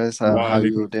alaikum, brothers. How are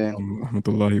you all doing?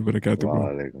 Rahmatullahi wa barakatuh, Wa bro.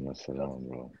 alaikum assalam,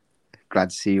 bro. Glad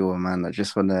to see you all, man. I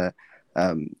just want to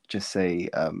just say,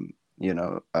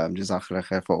 Jazakallah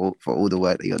khair for all the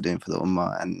work that you're doing for the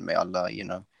Ummah, and may Allah,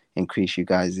 increase you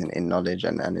guys in knowledge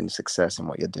and in success in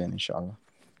what you're doing, inshallah.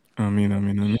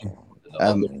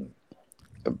 Ameen.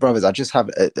 Brothers, I just have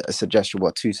a suggestion,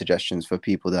 two suggestions for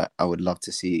people that I would love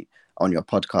to see on your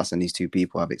podcast, and these two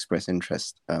people have expressed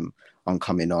interest on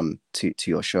coming on to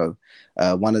your show.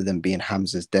 One of them being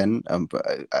Hamza's Den,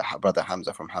 brother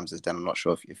Hamza from Hamza's Den. I'm not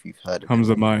sure if you've heard of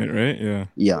Hamza him. Mayat, right?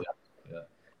 Yeah.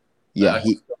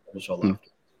 Inshallah.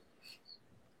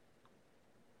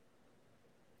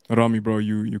 Rami, bro,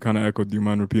 you kind of echoed. Do you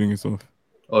mind repeating yourself?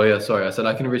 Oh yeah, sorry. I said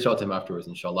I can reach out to him afterwards,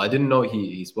 inshallah. I didn't know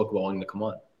he spoke about wanting to come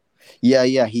on.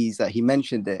 Yeah. He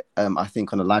mentioned it. I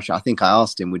think on a live show. I think I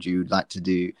asked him, "Would you like to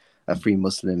do a Free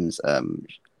Muslims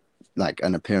like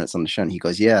an appearance on the show?" And he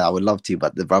goes, "Yeah, I would love to,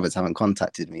 but the brothers haven't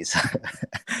contacted me." So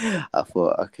I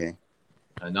thought, okay.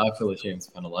 And now I feel ashamed,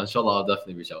 subhanAllah. Inshallah, I'll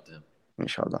definitely reach out to him.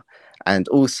 Inshallah. And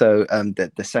also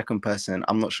the second person,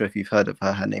 I'm not sure if you've heard of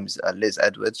her. Her name's Liz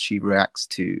Edwards. She reacts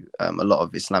to a lot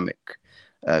of Islamic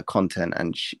content,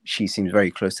 and she seems very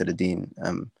close to the deen,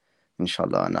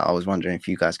 inshallah. And I was wondering if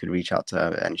you guys could reach out to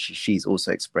her, and she's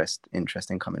also expressed interest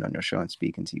in coming on your show and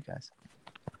speaking to you guys.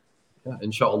 Yeah,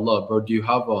 inshallah, bro. Do you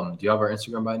have our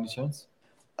Instagram by any chance?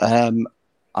 I'm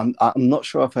not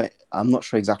sure I'm not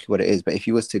sure exactly what it is, but if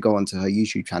you was to go onto her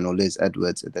YouTube channel, Liz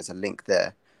Edwards, there's a link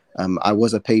there. I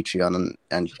was a Patreon,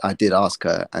 and I did ask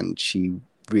her, and she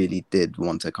really did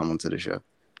want to come onto the show.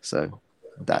 So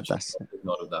that's take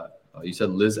note of that. You said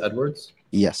Liz Edwards?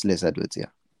 Yes, Liz Edwards. Yeah.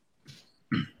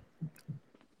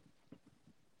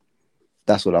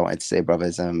 That's what I wanted to say,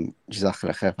 brothers.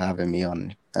 Jazakallah khair for having me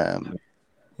on.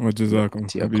 Wa jazakum,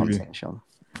 To your habibi. content, inshallah.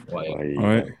 Why? All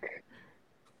right.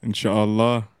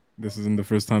 Inshallah, this isn't the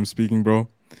first time speaking, bro.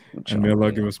 And may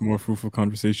Allah give us more fruitful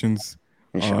conversations.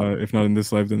 If not in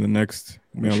this life, then the next.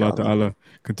 May Allah Inshallah. Ta'ala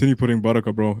continue putting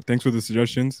barakah, bro. Thanks for the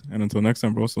suggestions. And until next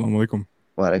time, bro. Assalamu alaikum.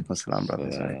 Wa alaikum assalam,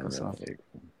 brothers. Wa alaikum assalam.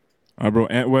 All right, bro.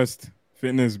 Ant West,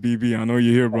 Fitness BB, I know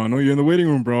you're here, bro. I know you're in the waiting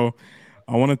room, bro.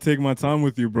 I want to take my time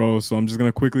with you, bro. So I'm just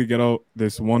gonna quickly get out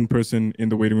this one person in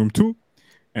the waiting room too,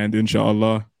 and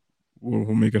inshallah,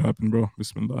 we'll make it happen, bro.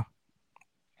 Bismillah.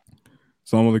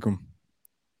 Assalamu alaikum.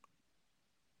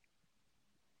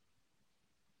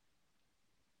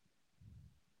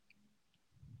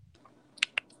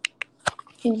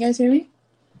 Can you guys hear me?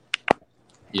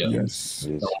 Yeah. Yes.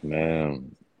 Yes,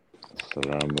 ma'am.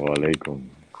 Assalamu alaikum.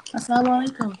 Assalamu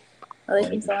alaikum.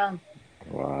 Alaikum salam.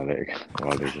 Wa alaikum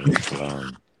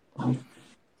assalam.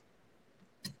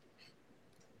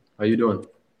 How you doing?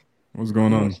 What's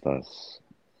going on? ¿Cómo estás?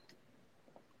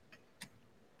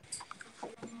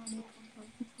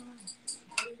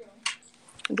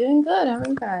 Doing good.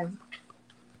 Having fun.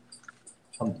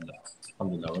 Alhamdulillah.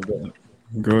 Alhamdulillah. We're good.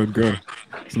 Good, good.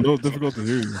 It's a little difficult to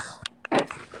hear you.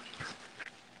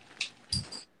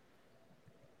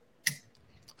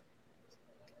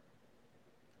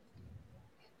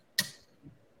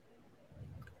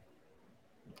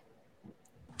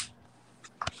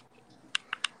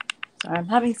 Sorry, I'm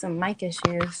having some mic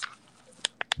issues.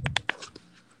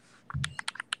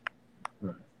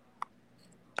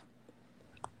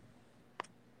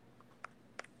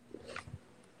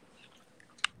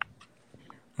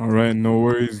 All right, no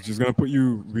worries. Just gonna put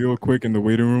you real quick in the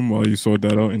waiting room while you sort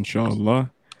that out,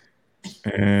 inshallah.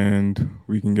 And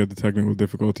we can get the technical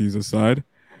difficulties aside.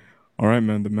 All right,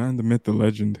 man, the myth, the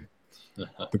legend.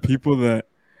 The people that,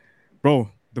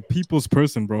 bro, the people's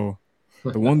person, bro.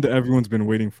 The one that everyone's been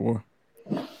waiting for.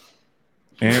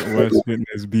 Ant West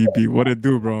Fitness BB. What it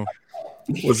do, bro?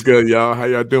 What's good, y'all? How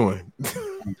y'all doing?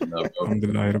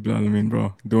 Alhamdulillah, Rabbil Alameen,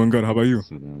 bro. Doing good. How about you?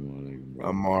 Assalamu alaikum, bro.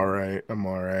 I'm all right. All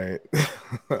right,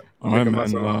 Making man.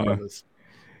 myself honest.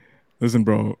 Listen,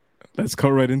 bro. Let's cut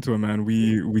right into it, man.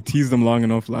 We teased them long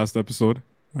enough last episode,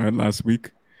 all right, last week.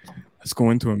 Let's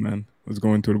go into it, man. Let's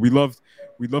go into it. We'd love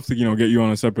to, get you on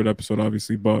a separate episode,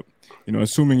 obviously, but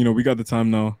assuming we got the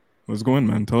time now, let's go in,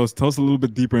 man. Tell us a little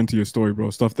bit deeper into your story, bro.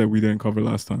 Stuff that we didn't cover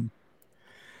last time.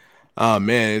 Oh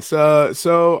man, it's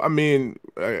so I mean,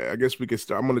 I guess we could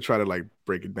start. I'm gonna try to like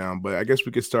break it down, but I guess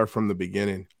we could start from the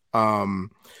beginning.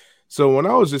 So when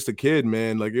I was just a kid,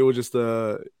 man, like it was just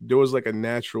there was like a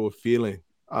natural feeling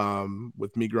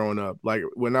with me growing up. Like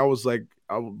when I was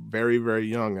very, very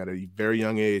young, at a very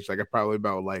young age, like I probably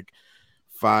about like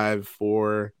 5,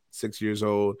 4, 6 years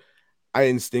old, I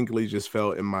instinctively just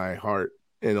felt in my heart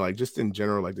and like just in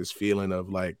general, like this feeling of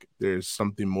like there's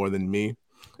something more than me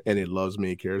and it loves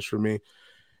me, it cares for me.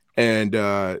 And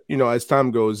as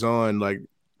time goes on, like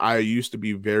I used to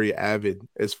be very avid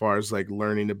as far as like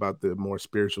learning about the more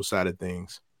spiritual side of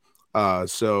things.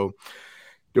 So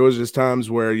there was just times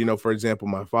where, for example,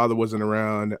 my father wasn't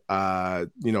around. I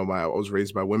was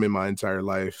raised by women my entire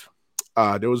life.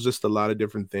 There was just a lot of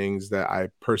different things that I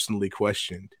personally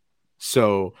questioned.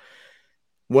 So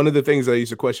one of the things I used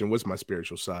to question was my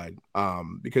spiritual side.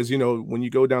 Because, when you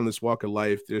go down this walk of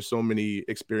life, there's so many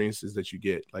experiences that you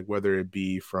get, like whether it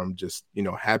be from just,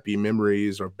 happy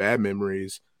memories or bad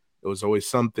memories, it was always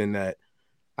something that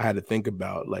I had to think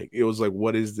about. Like, it was like,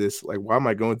 what is this? Like, why am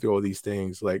I going through all these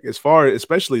things? Like,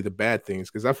 especially the bad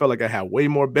things, because I felt like I had way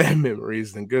more bad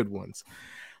memories than good ones.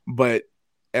 But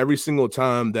every single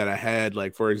time that I had,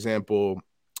 like, for example,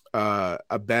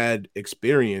 a bad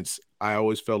experience, I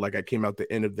always felt like I came out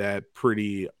the end of that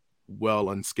pretty well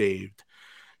unscathed.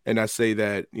 And I say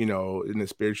that, in a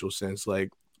spiritual sense, like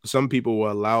some people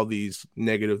will allow these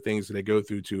negative things that they go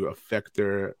through to affect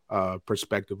their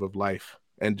perspective of life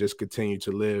and just continue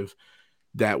to live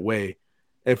that way.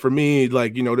 And for me,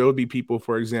 like, there would be people,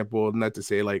 for example, not to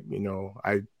say like,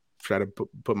 I try to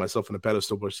put myself on a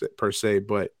pedestal per se,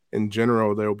 but in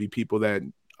general, there will be people that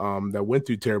went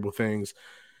through terrible things.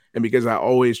 And because I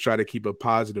always try to keep a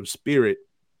positive spirit,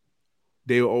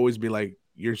 they will always be like,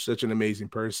 you're such an amazing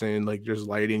person. Like there's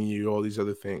light in you, all these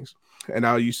other things. And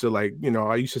I used to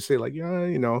say like,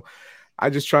 yeah, I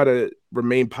just try to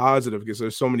remain positive because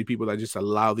there's so many people that just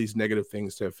allow these negative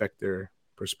things to affect their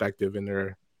perspective and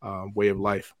their way of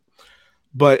life.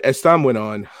 But as time went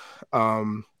on,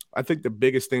 I think the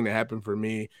biggest thing that happened for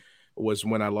me was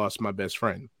when I lost my best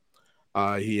friend.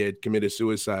 He had committed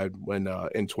suicide when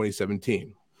in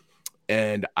 2017.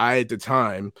 And I, at the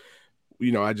time,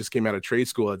 I just came out of trade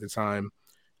school at the time,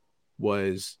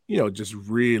 was, just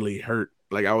really hurt.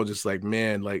 Like, I was just like,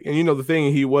 man, like, and the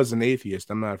thing, he was an atheist.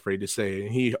 I'm not afraid to say it.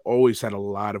 And he always had a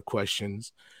lot of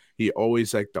questions. He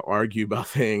always liked to argue about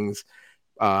things,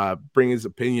 bring his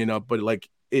opinion up. But like,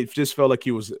 it just felt like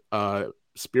he was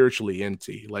spiritually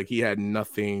empty. Like he had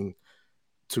nothing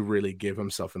to really give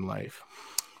himself in life.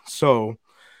 So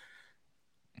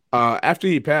After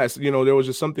he passed, there was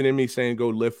just something in me saying go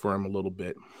live for him a little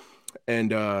bit. And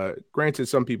granted,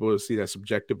 some people see that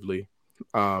subjectively,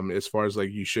 as far as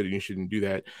like you should and you shouldn't do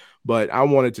that. But I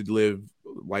wanted to live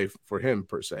life for him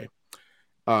per se.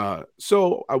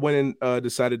 So I went and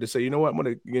decided to say, you know what, I'm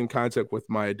going to get in contact with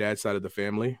my dad's side of the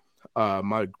family.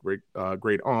 My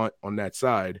great aunt on that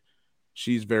side,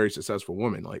 she's a very successful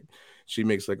woman. Like she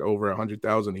makes like over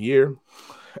 100,000 a year.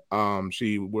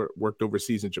 She worked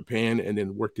overseas in Japan and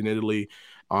then worked in Italy.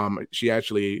 She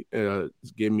actually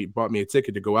bought me a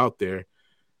ticket to go out there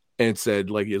and said,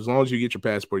 like, as long as you get your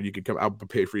passport, you can come. I'll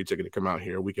pay for your ticket to come out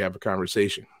here. We can have a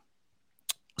conversation.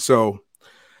 So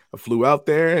I flew out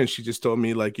there and she just told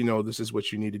me, like, this is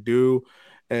what you need to do.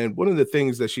 And one of the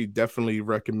things that she definitely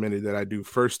recommended that I do,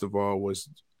 first of all, was,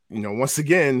 once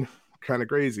again, kind of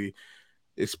crazy,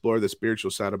 explore the spiritual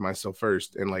side of myself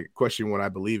first and like question what I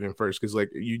believe in first. Cause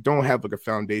like you don't have like a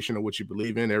foundation of what you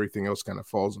believe in, everything else kind of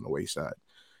falls on the wayside.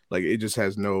 Like it just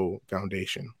has no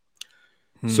foundation.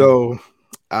 So,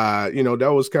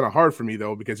 that was kind of hard for me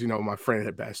though, because, my friend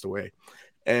had passed away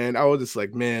and I was just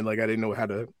like, man, like I didn't know how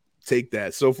to take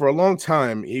that. So for a long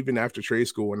time, even after trade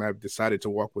school, when I decided to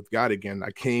walk with God again,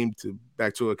 I came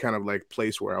back to a kind of like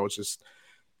place where I was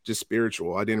just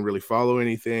spiritual. I didn't really follow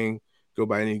anything, go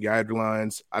by any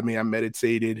guidelines. I mean, I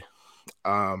meditated.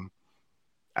 I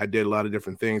did a lot of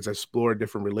different things. I explored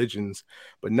different religions,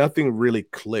 but nothing really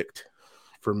clicked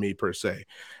for me per se.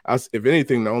 If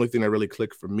anything, the only thing that really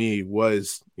clicked for me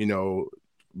was, the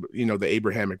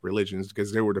Abrahamic religions,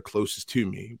 because they were the closest to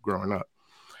me growing up.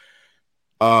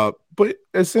 But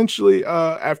essentially,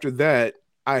 after that,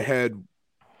 I had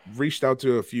reached out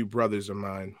to a few brothers of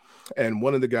mine. And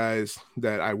one of the guys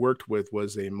that I worked with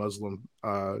was a Muslim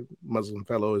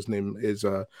fellow. His name is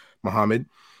Muhammad.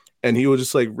 And he was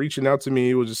just like reaching out to me.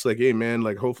 He was just like, hey, man,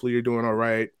 like, hopefully you're doing all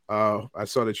right. I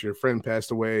saw that your friend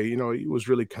passed away. He was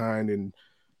really kind and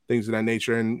things of that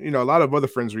nature. And, a lot of other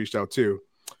friends reached out too.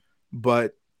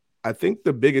 But I think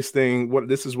the biggest thing,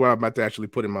 this is what I'm about to actually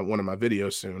put in one of my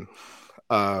videos soon.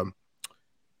 I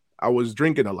was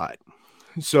drinking a lot.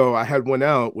 So I had went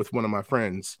out with one of my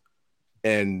friends.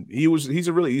 And we're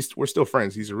still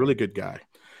friends. He's a really good guy.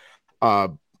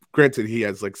 Granted, he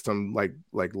has like some like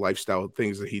lifestyle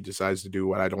things that he decides to do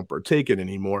what I don't partake in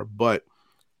anymore. But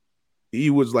he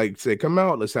was like, say, come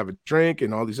out, let's have a drink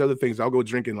and all these other things. I'll go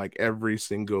drinking like every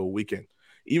single weekend.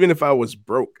 Even if I was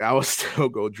broke, I would still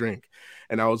go drink.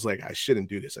 And I was like, I shouldn't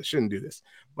do this.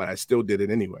 But I still did it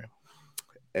anyway.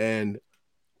 And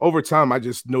over time, I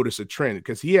just noticed a trend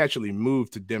because he actually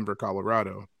moved to Denver,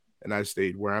 Colorado. And I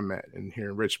stayed where I'm at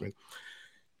here in Richmond.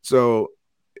 So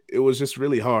it was just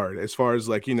really hard as far as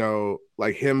like,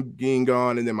 like him being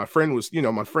gone. And then my friend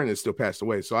is still passed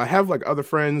away. So I have like other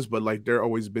friends, but like they're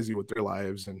always busy with their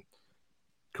lives and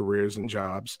careers and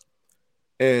jobs.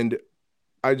 And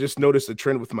I just noticed a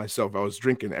trend with myself. I was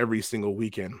drinking every single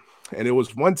weekend. And it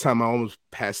was one time I almost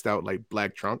passed out like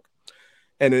black drunk.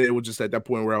 And it was just at that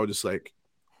point where I was just like,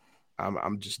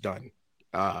 I'm just done.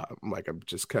 I'm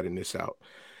just cutting this out.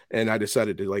 And I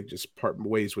decided to like just part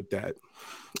ways with that.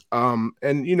 And,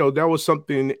 that was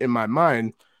something in my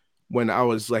mind when I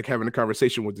was like having a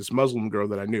conversation with this Muslim girl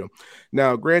that I knew.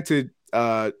 Now, granted,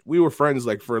 we were friends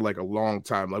like for like a long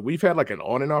time. Like we've had like an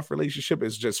on and off relationship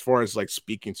as just far as like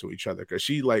speaking to each other. Cause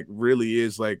she like really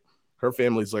is like, her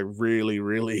family's like really,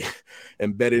 really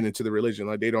embedded into the religion.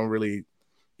 Like they don't really,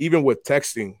 even with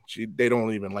texting, they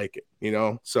don't even like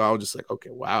it, So I was just like, okay,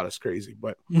 wow, that's crazy.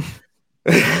 But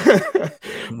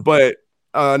but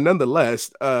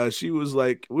nonetheless, she was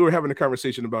like, we were having a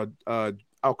conversation about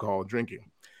alcohol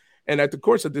drinking. And at the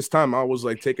course of this time, I was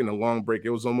like taking a long break. It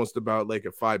was almost about like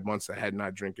 5 months I had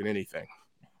not drinking anything.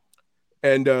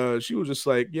 And she was just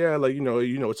like, yeah, like,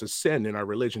 it's a sin in our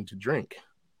religion to drink.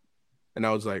 And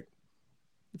I was like,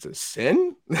 it's a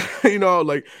sin?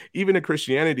 Like even in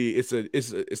Christianity,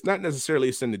 it's not necessarily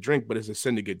a sin to drink, but it's a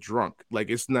sin to get drunk. Like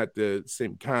it's not the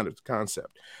same kind of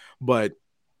concept. But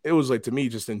it was like, to me,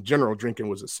 just in general, drinking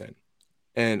was a sin.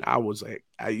 And I was like,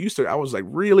 I was like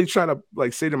really trying to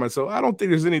like say to myself, I don't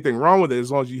think there's anything wrong with it as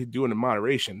long as you do it in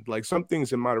moderation. Like some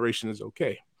things in moderation is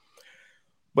okay.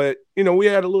 But, we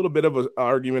had a little bit of an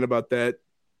argument about that.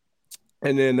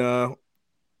 And then,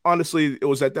 honestly, it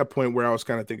was at that point where I was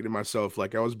kind of thinking to myself,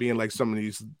 like I was being like some of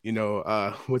these,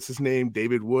 what's his name?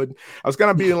 David Wood. I was kind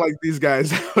of being like these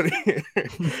guys out here.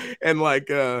 And like,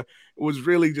 it was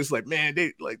really just like, man,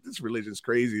 they like this religion's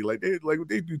crazy. Like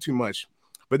they do too much.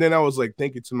 But then I was like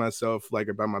thinking to myself, like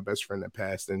about my best friend that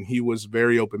passed, and he was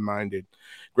very open-minded.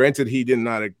 Granted, he did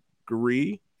not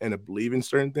agree and believe in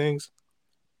certain things,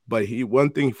 but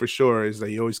one thing for sure is that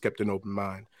he always kept an open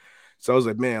mind. So I was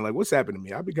like, man, like what's happened to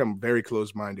me? I become very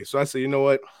close-minded. So I said, you know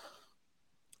what?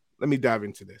 Let me dive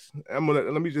into this. Let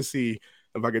me just see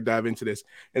if I could dive into this.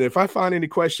 And if I find any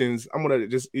questions, I'm gonna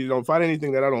just find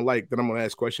anything that I don't like, then I'm gonna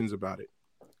ask questions about it.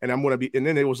 And I'm gonna be. And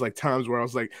then it was like times where I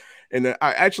was like, and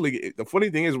I actually, the funny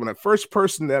thing is, when the first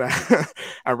person that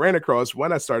I ran across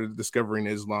when I started discovering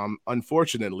Islam,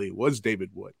 unfortunately, was David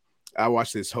Wood. I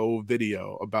watched this whole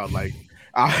video about like,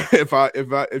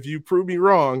 if you prove me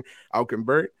wrong, I'll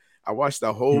convert. I watched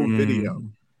the whole video,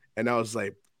 and I was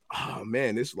like, oh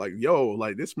man, this like,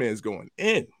 like this man's going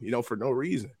in, for no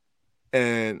reason.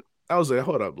 And I was like,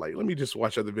 hold up, like, let me just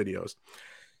watch other videos.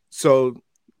 So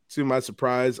to my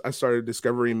surprise, I started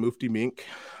discovering Mufti Mink.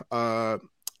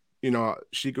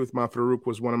 Sheikh Uthman Farouk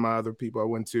was one of my other people I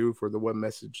went to for the Web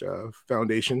Message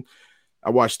Foundation.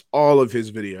 I watched all of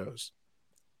his videos,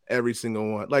 every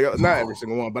single one. Like, not every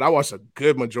single one, but I watched a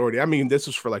good majority. I mean, this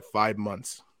was for like 5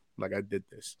 months. Like, I did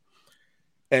this.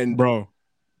 And Bro,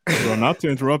 not to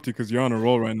interrupt you because you're on a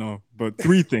roll right now, but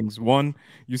 3 things. 1,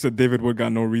 you said David Wood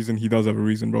got no reason. He does have a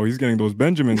reason, bro. He's getting those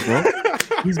Benjamins, bro.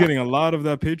 He's getting a lot of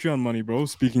that Patreon money, bro.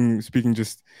 Speaking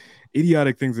just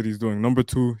idiotic things that he's doing. Number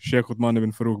 2, Sheikh Uthman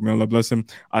ibn Farouk, may Allah bless him.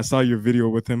 I saw your video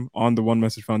with him on the One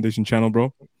Message Foundation channel,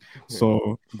 bro.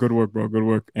 So good work, bro. Good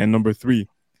work. And number 3,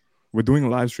 we're doing a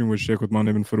live stream with Sheikh Uthman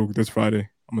ibn Farouk this Friday.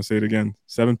 I'm gonna say it again,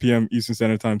 7 p.m. Eastern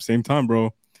Standard Time, same time,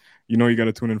 bro. You got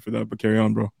to tune in for that. But carry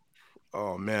on, bro.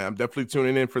 Oh man, I'm definitely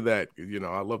tuning in for that.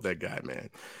 I love that guy, man.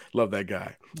 Love that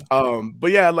guy.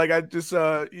 But yeah, like I just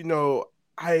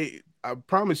I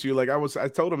promise you, like I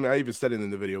told him, I even said it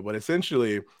in the video, but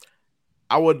essentially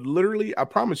I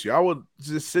promise you, I would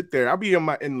just sit there. I'll be in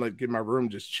my room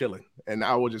just chilling, and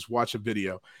I will just watch a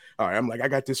video. All right, I'm like, I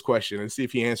got this question and see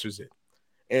if he answers it.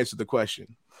 Answer the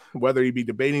question. Whether he be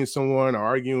debating someone or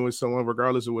arguing with someone,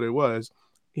 regardless of what it was,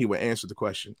 he would answer the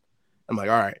question. I'm like,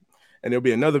 all right. And there'll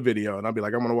be another video, and I'll be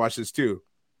like, I'm gonna watch this too.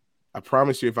 I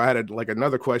promise you, if I had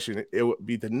another question, it would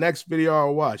be the next video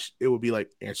I'll watch. It would be like,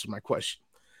 answer my question.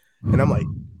 And I'm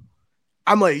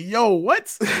like, yo,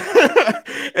 what?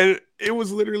 And it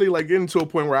was literally like getting to a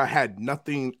point where I had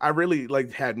nothing. I really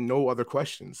had no other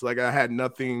questions. Like I had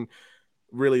nothing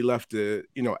really left to,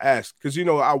 ask. Because,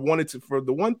 I wanted to, for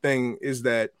the one thing is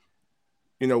that,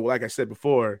 like I said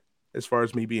before, as far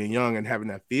as me being young and having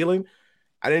that feeling,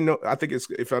 I didn't know. I think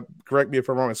correct me if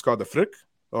I'm wrong, it's called the fiqh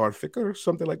or fiqh or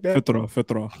something like that.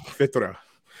 Fitra.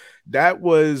 That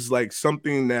was like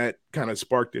something that kind of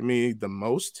sparked in me the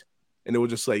most. And it was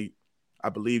just like, I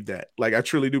believe that. Like, I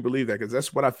truly do believe that because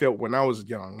that's what I felt when I was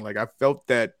young. Like, I felt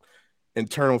that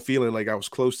internal feeling like I was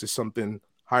close to something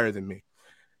higher than me.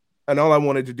 And all I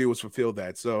wanted to do was fulfill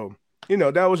that. So,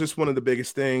 that was just one of the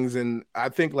biggest things. And I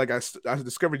think like I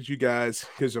discovered you guys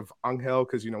because of Angel,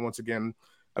 because, once again,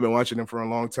 I've been watching him for a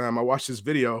long time. I watched this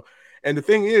video. And the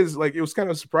thing is, like, it was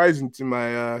kind of surprising to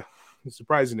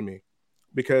me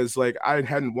because like I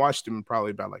hadn't watched him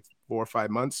probably about like 4 or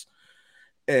 5 months.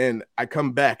 And I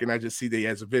come back and I just see that he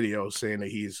has a video saying that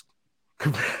he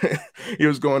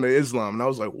was going to Islam. And I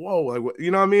was like, whoa, like, what? You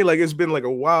know what I mean? Like, it's been like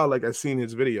a while, like I've seen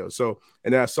his video. So,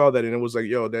 and then I saw that and it was like,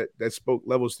 yo, that spoke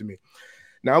levels to me.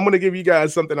 Now I'm going to give you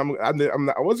guys something. I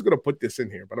wasn't going to put this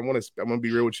in here, but I'm going to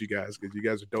be real with you guys because you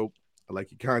guys are dope. I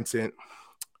like your content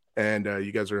and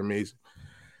you guys are amazing.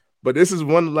 But this is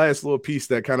one last little piece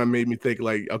that kind of made me think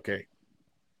like, okay,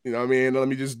 you know what I mean? Let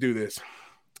me just do this.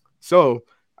 So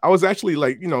I was actually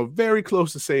like, very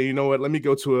close to saying, you know what, let me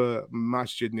go to a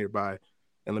masjid nearby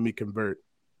and let me convert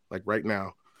like right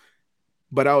now.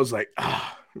 But I was like, kind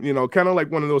of like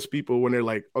one of those people when they're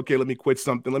like, okay, let me quit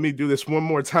something. Let me do this one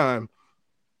more time.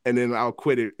 And then I'll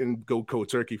quit it and go cold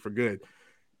turkey for good.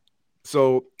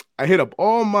 So I hit up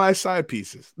all my side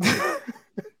pieces,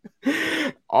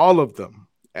 all of them,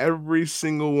 every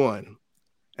single one.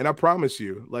 And I promise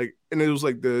you, like, and it was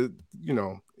like you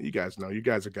guys know, you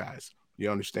guys are guys.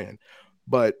 You understand.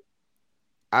 But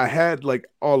I had like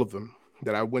all of them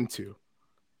that I went to.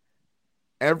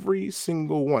 Every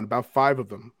single one, about 5 of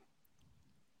them,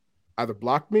 either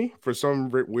blocked me for some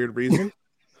weird reason.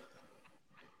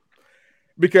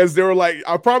 Because they were like,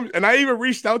 I promise. And I even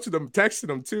reached out to them, texted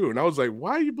them too. And I was like,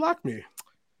 why you block me?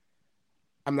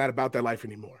 I'm not about that life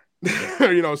anymore.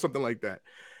 Something like that.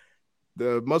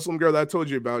 The Muslim girl that I told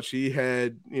you about, she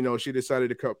had, she decided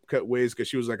to cut ways because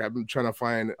she was like, I'm trying to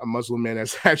find a Muslim man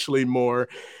that's actually more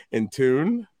in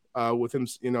tune with him,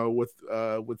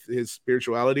 with his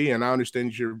spirituality. And I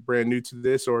understand you're brand new to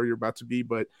this or you're about to be,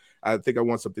 but I think I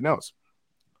want something else.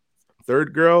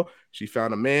 3rd girl, she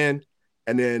found a man.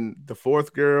 And then the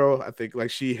 4th girl, I think like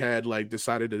she had like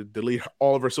decided to delete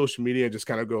all of her social media and just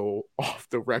kind of go off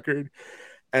the record.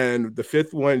 And the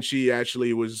fifth one, she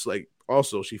actually was like,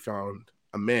 also, she found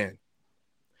a man.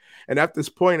 And at this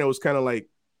point, it was kind of like,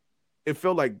 it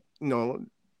felt like,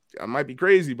 I might be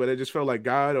crazy, but it just felt like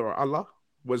God or Allah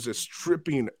was just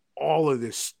stripping all of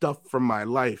this stuff from my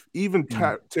life, even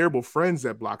terrible friends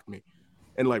that blocked me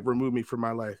and like removed me from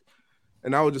my life.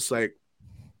 And I was just like,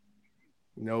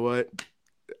 you know what?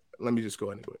 Let me just go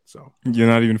into it. So you're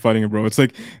not even fighting it, bro. It's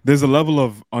like there's a level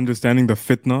of understanding the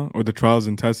fitna or the trials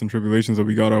and tests and tribulations that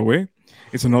we got our way.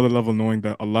 It's another level knowing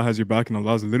that Allah has your back and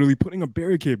Allah is literally putting a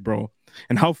barricade, bro.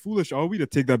 And how foolish are we to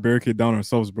take that barricade down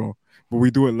ourselves, bro? But we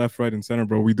do it left, right, and center,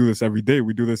 bro. We do this every day.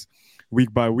 We do this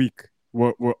week by week.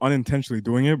 We're unintentionally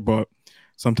doing it, but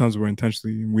sometimes we're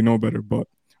intentionally. We know better, but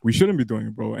we shouldn't be doing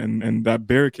it, bro. And that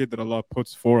barricade that Allah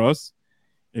puts for us,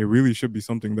 it really should be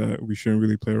something that we shouldn't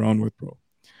really play around with, bro.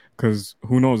 Because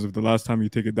who knows if the last time you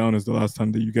take it down is the last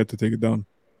time that you get to take it down.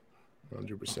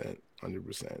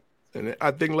 100%. And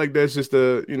I think like there's just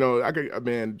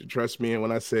man, trust me. And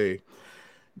when I say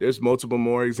there's multiple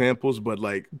more examples, but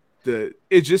like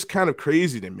it's just kind of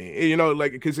crazy to me,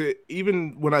 like, because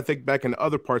even when I think back in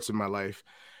other parts of my life,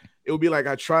 it would be like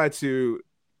I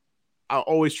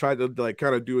always tried to like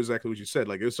kind of do exactly what you said.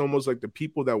 Like it's almost like the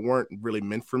people that weren't really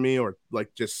meant for me or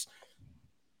like just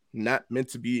not meant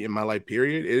to be in my life,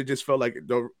 period. It just felt like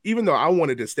even though I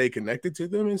wanted to stay connected to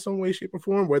them in some way, shape, or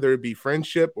form, whether it be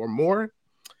friendship or more,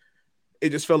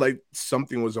 it just felt like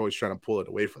something was always trying to pull it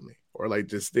away from me. Or like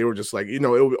they were just like,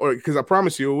 or because I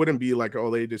promise you, it wouldn't be like, oh,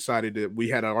 they decided that we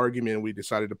had an argument and we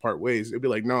decided to part ways. It'd be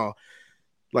like, no,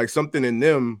 like something in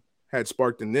them had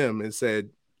sparked in them and said,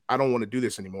 I don't want to do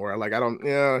this anymore. Like,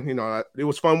 it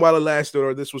was fun while it lasted,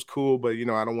 or this was cool, but I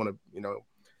don't want to,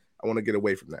 I want to get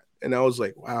away from that. And I was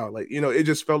like, wow, like, it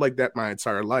just felt like that my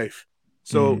entire life.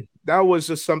 So that was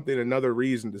just another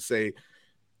reason to say,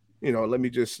 let me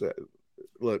just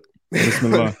look.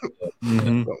 Bismillah.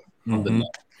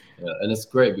 Yeah, and it's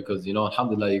great because,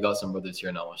 alhamdulillah, you got some brothers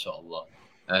here now, mashallah.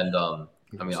 And I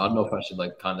don't know if I should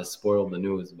like kind of spoil the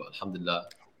news, but alhamdulillah,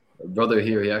 a brother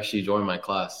here, he actually joined my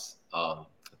class at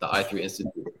the I3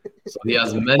 Institute. So he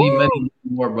has many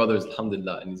more brothers,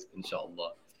 alhamdulillah, and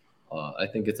inshallah. I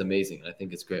think it's amazing. I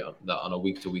think it's great that on a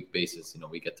week-to-week basis,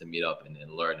 we get to meet up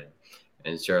and learn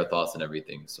and share our thoughts and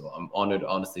everything. So I'm honored,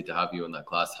 honestly, to have you in that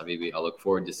class, Habibi. I look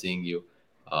forward to seeing you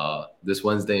this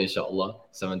Wednesday, inshallah,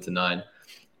 7 to 9.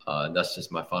 That's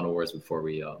just my final words before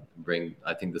we bring,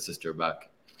 I think, the sister back.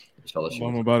 Inshallah.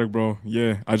 Mubarak, bro.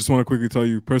 Yeah, I just want to quickly tell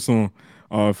you, personal,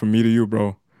 from me to you,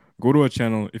 bro. Go to our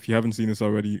channel if you haven't seen this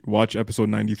already. Watch episode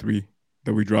 93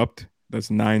 that we dropped. That's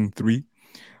 9-3.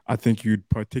 I think you'd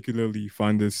particularly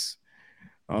find this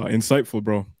insightful,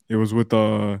 bro. It was with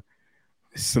a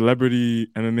celebrity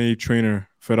MMA trainer,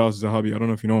 Firas Zahabi. I don't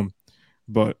know if you know him,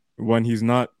 but when he's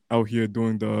not out here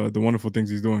doing the wonderful things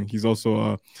he's doing, he's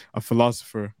also a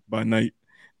philosopher by night.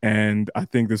 And I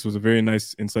think this was a very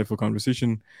nice, insightful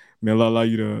conversation. May Allah allow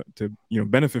you to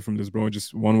benefit from this, bro,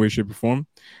 just one way, shape, or form.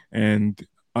 And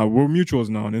we're mutuals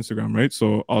now on Instagram, right?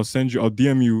 So I'll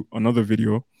DM you another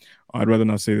video. I'd rather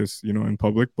not say this, in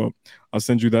public, but I'll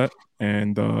send you that.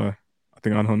 And I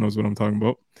think Anha knows what I'm talking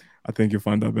about. I think you'll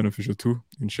find that beneficial too,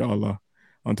 inshallah.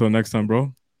 Until next time,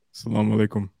 bro. Assalamu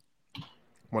alaikum.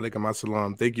 Wa alaikum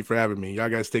assalam. Thank you for having me. Y'all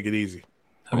guys take it easy.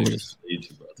 Always. You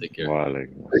too, bro. Take care. Wa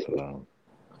alaikum assalam.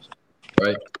 All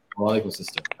right. Wa alaikum,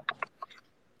 sister.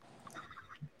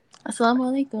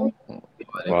 Assalamu alaikum.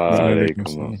 Wa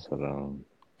alaikum assalam.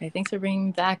 Hey, thanks for bringing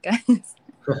me back, guys.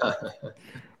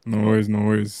 No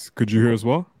worries. Could you hear as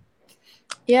well?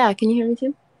 Yeah, can you hear me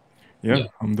too? Yeah,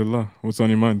 alhamdulillah. What's on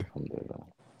your mind? Alhamdulillah.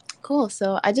 Cool.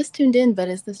 So I just tuned in, but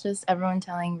is this just everyone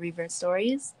telling revert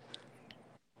stories?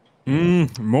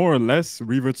 More or less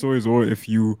revert stories, or if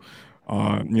you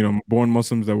born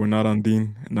Muslims that were not on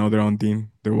Deen and now they're on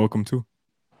Deen, they're welcome too.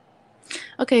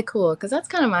 Okay, cool. Because that's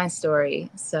kind of my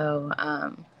story. So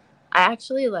I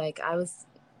actually I was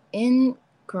in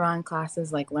Quran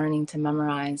classes, learning to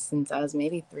memorize since I was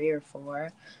maybe 3 or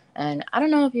 4. And I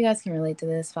don't know if you guys can relate to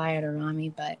this, Fayed or Rami,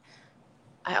 but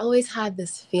I always had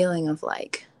this feeling of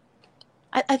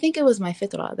I think it was my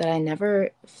fitrah that I never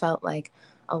felt like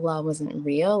Allah wasn't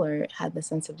real or had the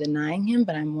sense of denying him,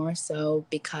 but I'm more so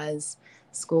because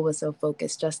school was so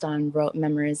focused just on rote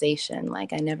memorization.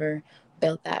 I never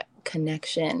built that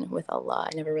connection with Allah.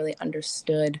 I never really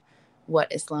understood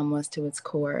what Islam was to its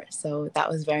core. So that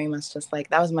was very much just that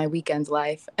was my weekend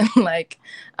life. And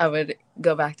I would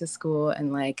go back to school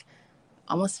and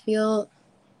almost feel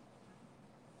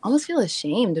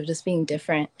ashamed of just being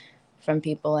different from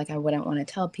people. I wouldn't want to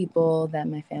tell people that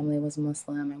my family was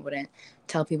Muslim. I wouldn't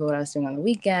tell people what I was doing on the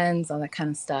weekends, all that kind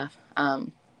of stuff.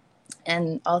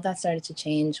 And all that started to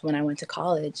change when I went to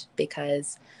college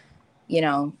because, you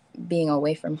know, being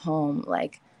away from home,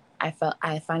 like I felt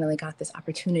I finally got this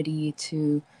opportunity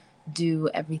to do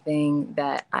everything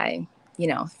that I, you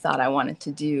know, thought I wanted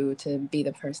to do, to be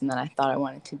the person that I thought I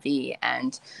wanted to be.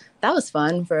 And that was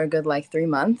fun for a good like 3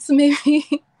 months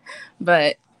maybe.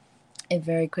 But it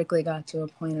very quickly got to a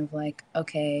point of like,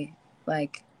 okay,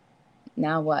 like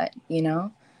now what, you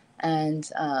know? And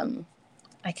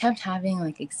I kept having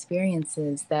like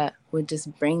experiences that would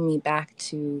just bring me back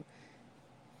to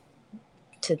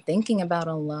thinking about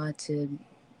Allah, to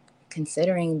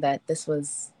considering that this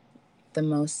was the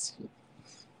most,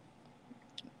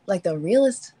 like the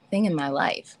realest thing in my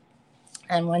life.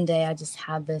 And one day I just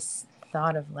had this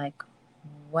thought of like,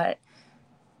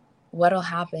 what'll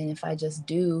happen if I just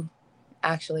do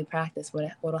actually practice?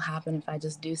 What'll happen if I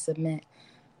just do submit?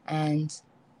 And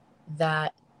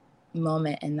that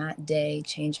moment and that day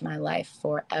changed my life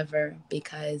forever,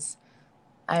 because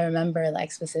I remember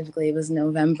like specifically it was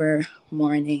November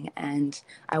morning and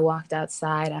I walked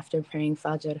outside after praying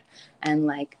Fajr, and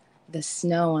like the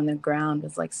snow on the ground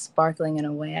was like sparkling in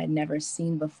a way I'd never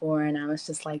seen before. And I was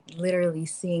just like literally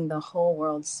seeing the whole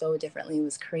world so differently. It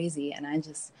was crazy. And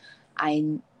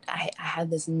I had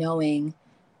this knowing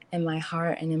in my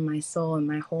heart and in my soul and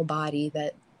my whole body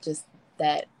that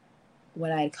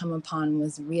what I had come upon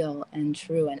was real and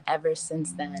true. And ever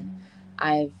since then,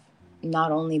 I've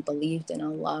not only believed in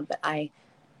Allah, but I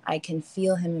can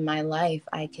feel him in my life.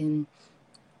 I can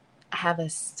have a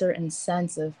certain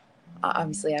sense of,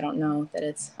 obviously I don't know that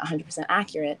it's 100%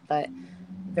 accurate, but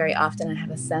very often I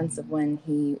have a sense of when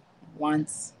he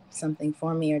wants something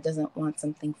for me or doesn't want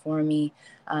something for me.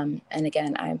 And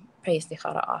again, I pray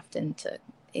istikhara often to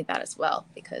aid that as well,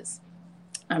 because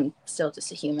I'm still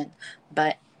just a human.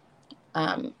 But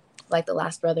like the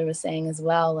last brother was saying as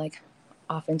well, like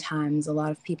oftentimes a lot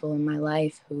of people in my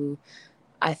life who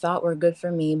I thought were good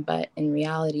for me, but in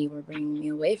reality were bringing me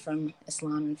away from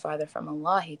Islam and farther from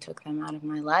Allah. He took them out of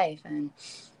my life. And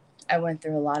I went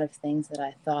through a lot of things that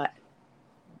I thought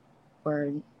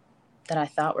were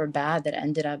bad that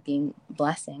ended up being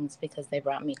blessings, because they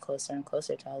brought me closer and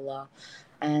closer to Allah.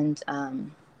 And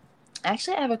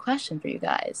actually I have a question for you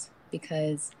guys,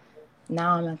 because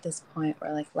now I'm at this point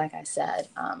where like I said,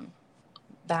 I'm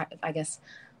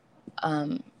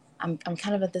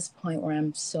kind of at this point where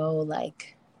I'm so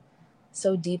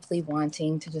deeply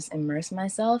wanting to just immerse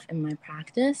myself in my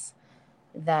practice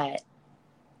that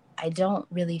I don't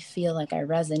really feel like I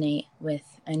resonate with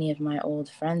any of my old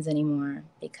friends anymore,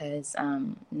 because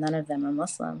none of them are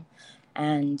Muslim.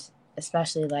 And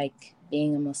especially like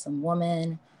being a Muslim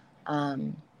woman,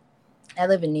 I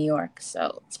live in New York,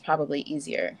 so it's probably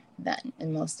easier than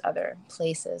in most other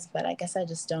places, but I guess I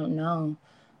just don't know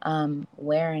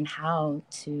where and how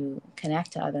to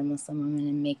connect to other Muslim women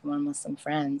and make more Muslim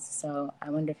friends. So I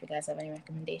wonder if you guys have any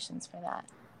recommendations for that.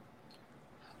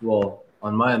 Well,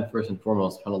 on my end, first and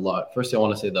foremost, firstly, I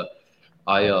want to say that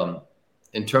I,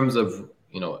 in terms of,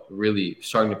 really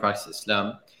starting to practice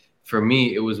Islam, for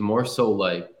me, it was more so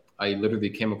like I literally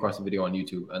came across a video on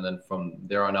YouTube, and then from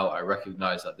there on out, I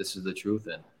recognized that this is the truth.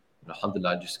 And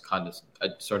alhamdulillah, I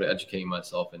started educating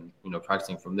myself and,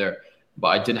 practicing from there. But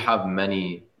I did have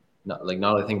many, now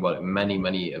that I think about it,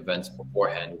 many events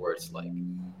beforehand where it's like,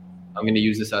 I'm going to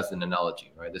use this as an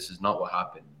analogy, right? This is not what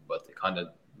happened, but it kind of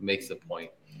makes the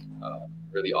point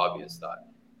really obvious that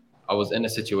I was in a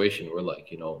situation where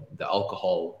the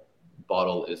alcohol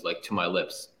bottle is like to my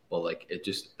lips, but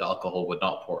the alcohol would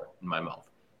not pour in my mouth.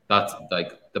 That's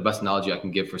like the best analogy I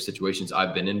can give for situations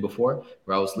I've been in before,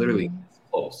 where I was literally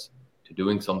close to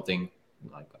doing something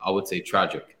like I would say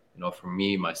tragic, for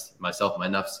me, myself, my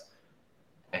nafs,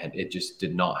 and it just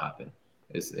did not happen.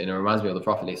 And it reminds me of the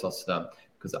Prophet ﷺ,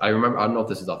 because I remember, I don't know if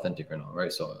this is authentic or not,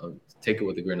 right? So take it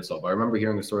with a grain of salt. But I remember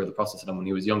hearing a story of the Prophet ﷺ when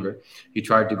he was younger. He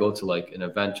tried to go to like an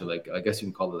event, or I guess you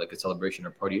can call it like a celebration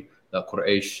or party that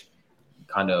Quraysh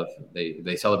kind of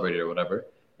they celebrated or whatever.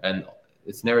 And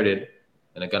it's narrated,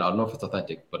 and again, I don't know if it's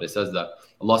authentic, but it says that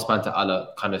Allah subhanahu wa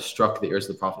ta'ala kind of struck the ears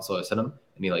of the Prophet ﷺ,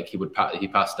 and he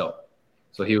passed out.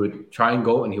 So he would try and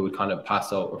go, and he would kind of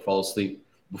pass out or fall asleep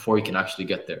before he can actually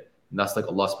get there. And that's like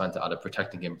Allah subhanahu wa ta'ala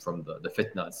protecting him from the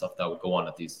fitna and stuff that would go on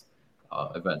at these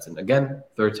events. And again,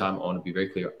 third time, I want to be very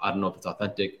clear. I don't know if it's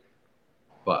authentic,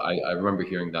 but I remember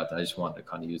hearing that. And I just wanted to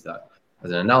kind of use that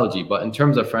as an analogy. But in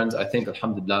terms of friends, I think,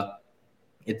 alhamdulillah,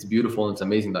 it's beautiful and it's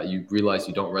amazing that you realize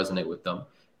you don't resonate with them.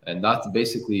 And that's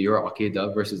basically your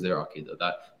aqidah versus their aqidah,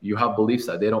 that you have beliefs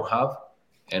that they don't have.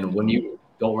 And when you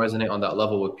don't resonate on that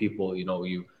level with people,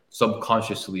 you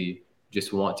subconsciously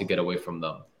just want to get away from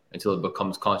them until it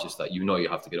becomes conscious that you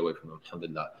have to get away from them,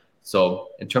 alhamdulillah. So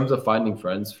in terms of finding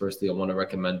friends, firstly, I want to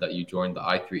recommend that you join the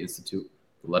I3 Institute,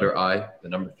 the letter I, the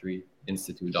number 3,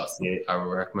 institute.ca. I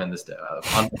would recommend this.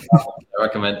 I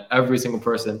recommend every single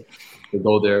person to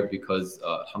go there because,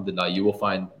 alhamdulillah, you will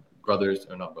find brothers,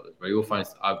 or not brothers, but you will find,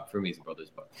 for me, it's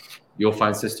brothers, but you'll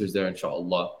find sisters there,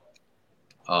 inshallah.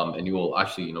 And you will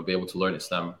actually, be able to learn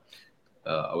Islam,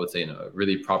 I would say, in a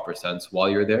really proper sense while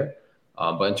you're there.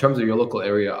 But in terms of your local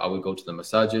area, I would go to the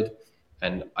masajid.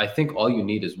 And I think all you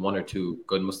need is 1 or 2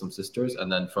 good Muslim sisters.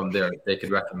 And then from there, they could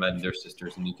recommend their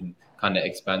sisters and you can kind of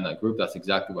expand that group. That's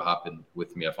exactly what happened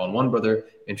with me. I found one brother,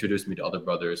 introduced me to other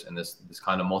brothers, and this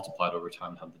kind of multiplied over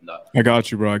time, alhamdulillah. I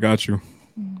got you, bro. I got you.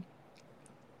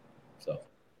 So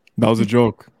that was a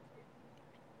joke.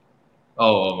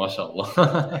 Oh,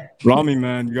 mashallah. Rami,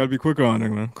 man, you got to be quicker on it,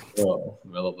 man. Oh,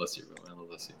 may Allah bless you, bro. May Allah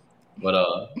bless you. But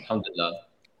alhamdulillah,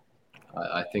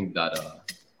 I think that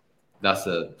that's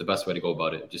the best way to go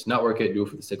about it. Just network it, do it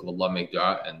for the sake of Allah, make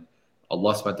dua, and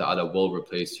Allah subhanahu wa ta'ala will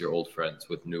replace your old friends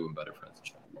with new and better friends,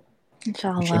 inshallah.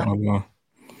 Inshallah.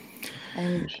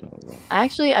 And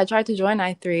I tried to join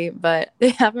I3, but they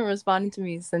haven't responded to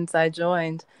me since I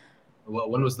joined.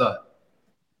 When was that?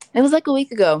 It was like a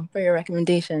week ago for your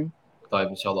recommendation.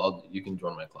 Inshallah, you can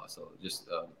join my class. So just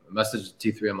message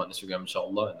T3M on Instagram,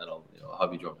 inshallah, and then I'll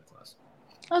have you join my class.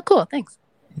 Oh, cool. Thanks.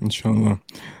 Inshallah.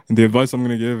 And the advice I'm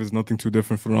going to give is nothing too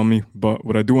different for Rami, but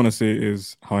what I do want to say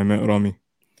is how I met Rami.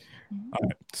 All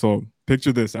right, so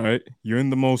picture this, all right? You're in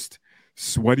the most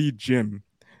sweaty gym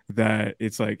that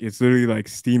it's literally like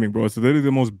steaming, bro. It's literally the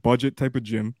most budget type of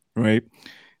gym, right?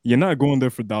 You're not going there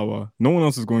for dawah. No one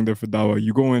else is going there for dawah.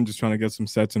 You go in just trying to get some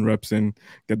sets and reps in,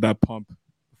 get that pump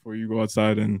before you go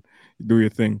outside and do your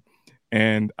thing.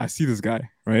 And I see this guy,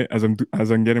 right, as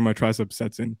I'm getting my tricep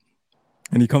sets in.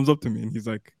 And he comes up to me and he's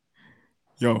like,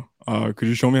 yo, could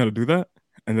you show me how to do that?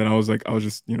 And then I was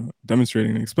just,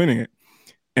 demonstrating and explaining it.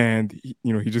 And,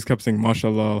 he just kept saying,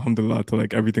 mashallah, alhamdulillah, to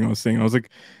like everything I was saying. I was like,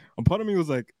 a part of me was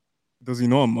like, does he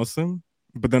know I'm Muslim?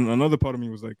 But then another part of me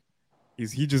was like,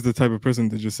 is he just the type of person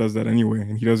that just says that anyway?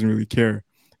 And he doesn't really care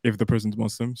if the person's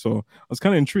Muslim. So I was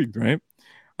kind of intrigued, right?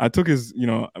 I took his,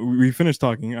 we finished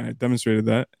talking. I demonstrated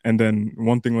that. And then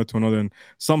one thing led to another. And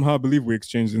somehow I believe we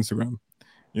exchanged Instagram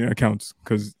accounts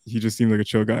because he just seemed like a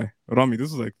chill guy. Rami,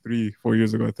 this was like 3-4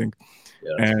 years ago, I think.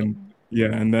 Yeah,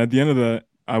 and at the end of that,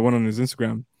 I went on his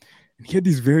Instagram and he had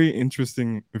these very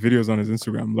interesting videos on his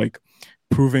Instagram, like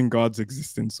proving God's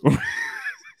existence.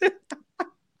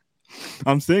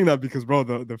 I'm saying that because, bro,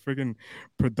 the freaking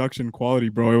production quality,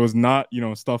 bro, it was not,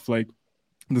 stuff like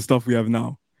the stuff we have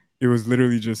now. It was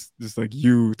literally just like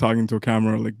you talking to a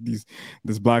camera, like this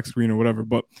black screen or whatever.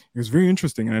 But it was very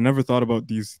interesting, and I never thought about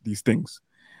these things.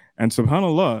 And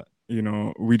subhanallah,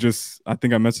 I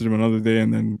think I messaged him another day,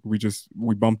 and then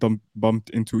we bumped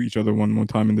into each other one more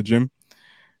time in the gym,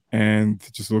 and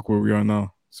just look where we are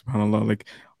now. Subhanallah, like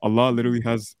Allah literally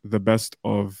has the best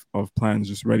of plans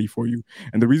just ready for you.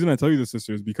 And the reason I tell you this,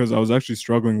 sister, is because I was actually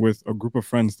struggling with a group of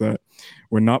friends that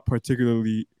were not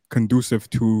particularly conducive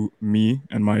to me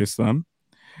and my Islam.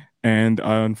 And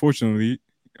I unfortunately,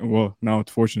 well, now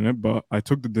it's fortunate, but I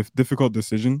took the difficult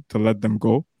decision to let them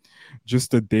go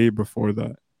just a day before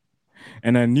that.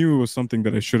 And I knew it was something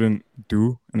that I shouldn't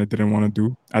do and I didn't want to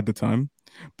do at the time,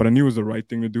 but I knew it was the right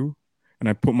thing to do. And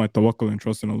I put my tawakkul and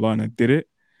trust in Allah and I did it.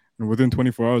 And within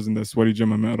 24 hours in that sweaty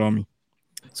gym, I met Rami.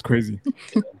 It's crazy.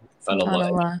 I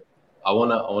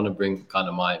wanna bring kind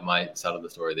of my side of the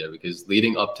story there, because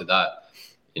leading up to that,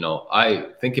 I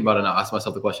thinking about it and I asked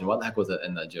myself the question, what the heck was it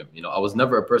in that gym? I was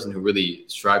never a person who really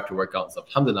strived to work out and stuff.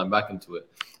 Alhamdulillah, I'm back into it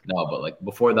now. But like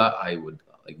before that, I would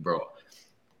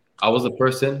I was a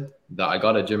person that I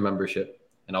got a gym membership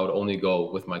and I would only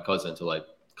go with my cousin to like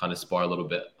kind of spar a little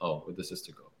bit. Oh, where'd the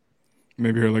sister go?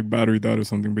 Maybe her like battery died or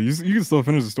something, but you can still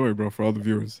finish the story, bro, for all the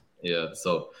viewers. Yeah,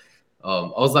 so I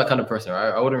was that kind of person. Right?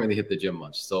 I wouldn't really hit the gym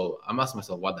much. So I'm asking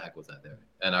myself, what the heck was that there?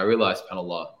 And I realized,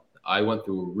 subhanAllah, I went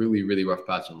through a really, really rough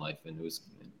patch in life, and it was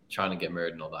trying to get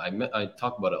married and all that. I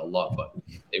talk about it a lot, but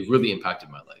it really impacted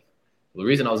my life. The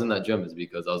reason I was in that gym is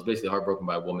because I was basically heartbroken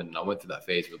by a woman, and I went through that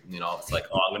phase with, it's like,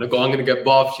 oh, I'm gonna get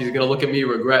buff. She's gonna look at me,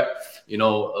 regret,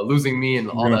 losing me and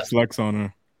all that. Flex on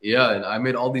her. Yeah, and I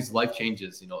made all these life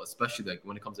changes, especially like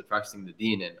when it comes to practicing the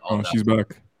deen and all that. She's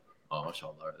back. Oh,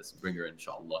 mashallah. Let's bring her in,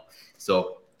 inshallah.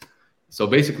 So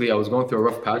basically, I was going through a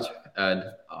rough patch, and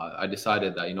I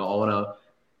decided that, I want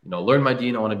to, learn my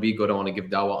deen. I want to be good. I want to give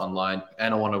dawah online,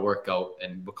 and I want to work out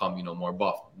and become, more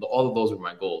buff. All of those were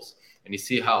my goals. And you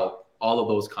see how all of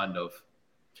those kind of,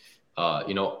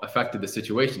 affected the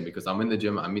situation, because I'm in the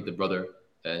gym, I meet the brother,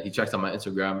 and he checks out my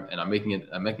Instagram, and I'm making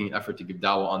an effort to give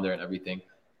dawah on there and everything.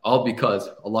 all because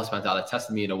Allah subhanahu wa ta'ala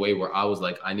tested me in a way where I was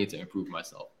like, I need to improve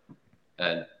myself.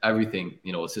 And everything,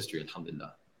 was history,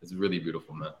 alhamdulillah. It's really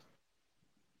beautiful, man.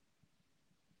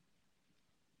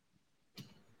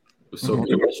 It was so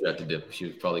good that she had to dip. She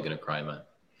was probably going to cry, man.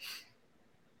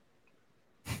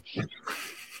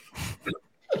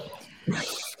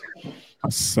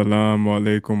 Assalamu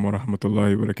alaikum wa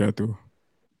rahmatullahi wa barakatuh.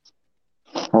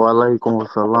 Wa alaikum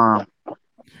assalam.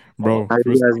 Bro, How you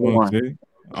first guys I want to doing?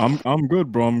 say, I'm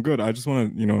good, bro. I'm good. I just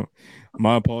want to,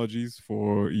 my apologies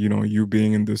for, you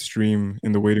being in the stream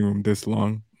in the waiting room this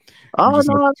long. We Oh just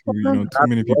had no, it's too, okay. too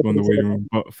many people in the waiting room.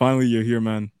 But finally you're here,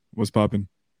 man. What's popping?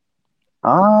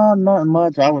 Nothing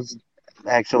much. I was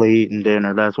actually eating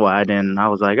dinner. That's why I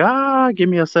was like, give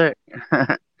me a sec.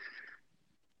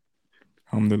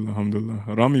 Alhamdulillah, alhamdulillah.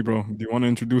 Rami, bro, do you want to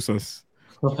introduce us?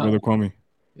 Brother Kwame.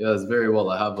 Yes, very well.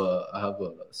 I have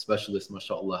a specialist,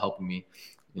 mashallah, helping me,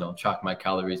 track my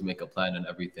calories, make a plan, and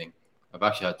everything. I've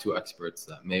actually had two experts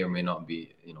that may or may not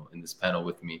be, in this panel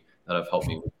with me that have helped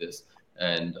me with this.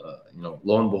 And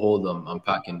lo and behold, I'm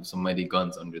packing some mighty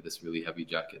guns under this really heavy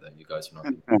jacket that you guys are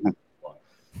not.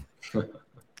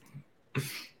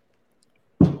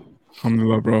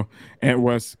 Alhamdulillah, bro. Ant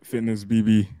West Fitness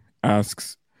BB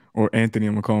asks, or Anthony,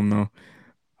 I'm gonna call him now.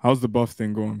 How's the buff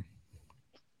thing going?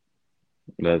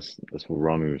 That's what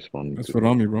Rami responded That's to. for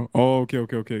Rami, bro. Oh,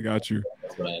 okay. Got you.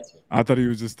 That's what I answered. I thought he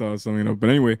was just something up. But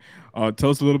anyway, tell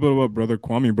us a little bit about Brother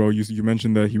Kwame, bro. You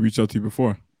mentioned that he reached out to you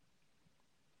before.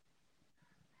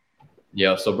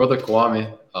 Yeah, so Brother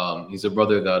Kwame, he's a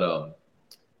brother that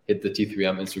hit the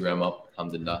T3M Instagram up,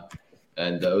 alhamdulillah.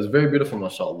 And it was very beautiful,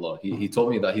 mashallah. He told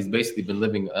me that he's basically been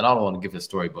living, and I don't want to give his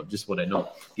story, but just what I know.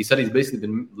 He said he's basically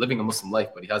been living a Muslim life,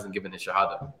 but he hasn't given his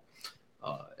shahada.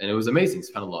 And it was amazing,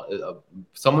 subhanAllah.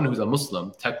 Someone who's a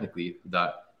Muslim, technically,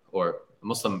 or a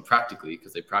Muslim practically,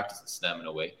 because they practice Islam in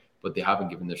a way, but they haven't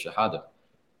given their shahada.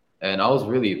 And I was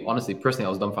really, honestly, personally, I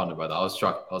was dumbfounded by that. I was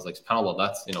shocked. I was like, subhanAllah,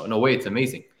 that's, in a way, it's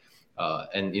amazing.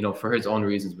 And for his own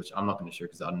reasons, which I'm not going to share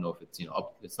because I don't know if it's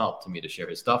it's not up to me to share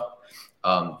his stuff.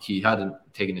 He hadn't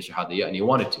taken the shahada yet, and he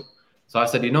wanted to. So I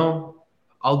said,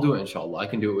 I'll do it, inshallah. I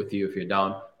can do it with you if you're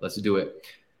down. Let's do it.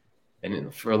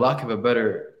 And for lack of a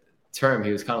better term,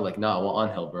 he was kind of like, nah, I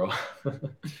want Angel, bro.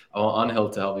 I want Angel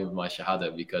to help me with my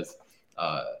shahada because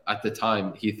at the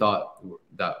time he thought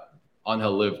that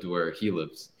Angel lived where he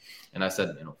lives, and I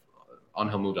said,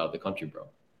 Angel moved out of the country, bro.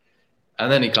 And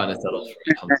then he kind of settled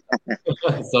for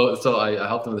me. So I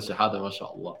helped him with the shahada,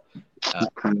 mashallah.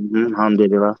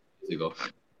 Alhamdulillah. You go.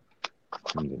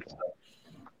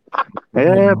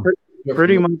 Yeah,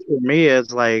 pretty much for me,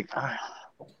 it's like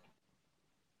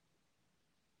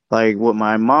with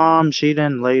my mom, she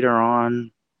didn't later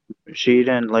on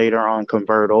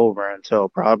convert over until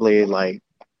probably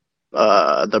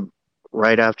the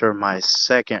right after my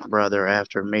second brother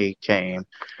after me came.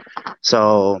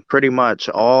 So pretty much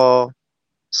all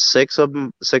six of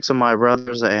my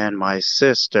brothers and my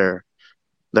sister,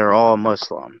 they're all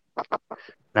Muslim.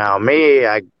 Now me,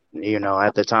 at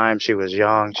the time she was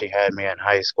young, she had me in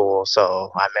high school,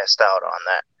 so I missed out on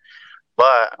that.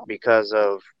 But because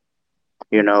of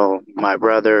my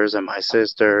brothers and my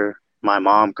sister, my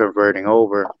mom converting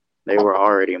over, they were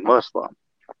already Muslim.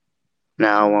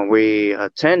 Now when we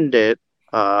attended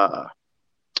it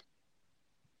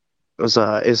was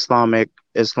a Islamic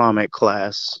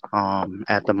class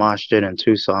at the masjid in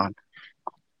Tucson.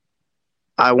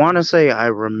 I want to say I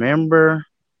remember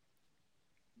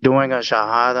doing a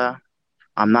shahada.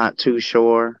 I'm not too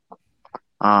sure,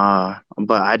 but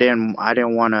I didn't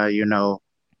want to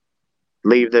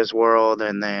leave this world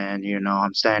and then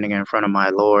I'm standing in front of my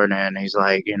Lord and he's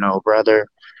like, brother,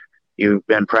 you've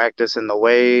been practicing the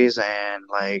ways and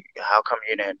how come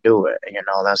you didn't do it?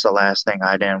 That's the last thing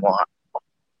I didn't want.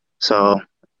 So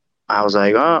I was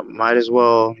like, oh, might as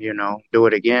well, do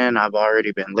it again. I've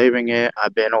already been living it.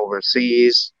 I've been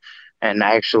overseas and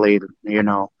actually,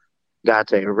 got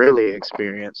to really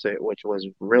experience it, which was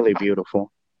really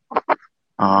beautiful.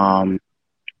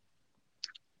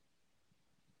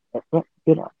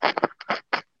 Get up.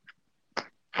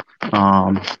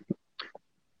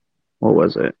 What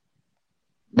was it?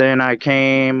 Then I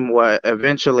came, what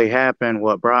eventually happened,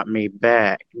 what brought me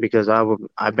back, because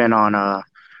I've been on a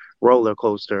roller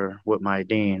coaster with my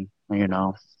dean.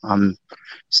 I'm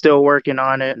still working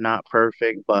on it, not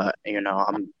perfect, but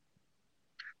I'm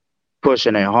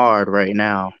pushing it hard right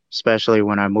now, especially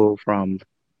when I moved from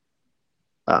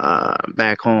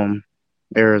back home,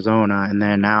 Arizona, and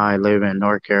then now I live in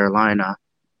North Carolina.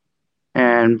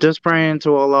 And just praying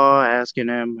to Allah, asking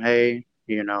him, hey,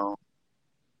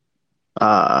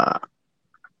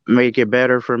 make it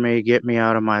better for me, get me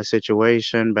out of my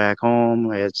situation back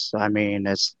home.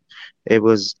 It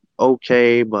was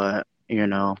okay, but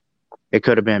it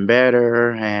could have been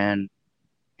better. And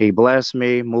he blessed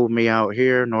me, moved me out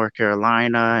here, North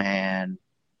Carolina, and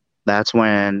that's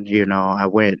when, I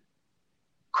went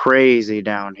crazy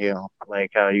downhill,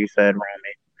 like how you said,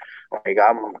 Rami. Like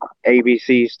I'm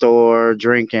ABC store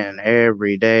drinking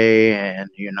every day, and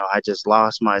I just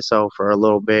lost myself for a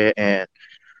little bit, and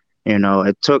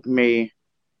it took me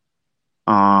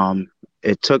um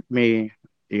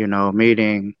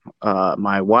meeting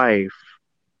my wife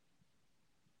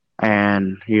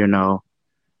and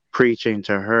preaching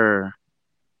to her,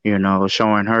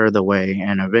 showing her the way,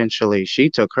 and eventually she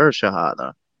took her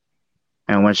shahada.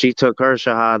 And when she took her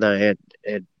shahada,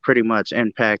 it pretty much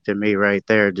impacted me right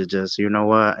there to just,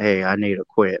 what? Hey, I need to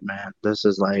quit, man. This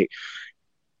is like,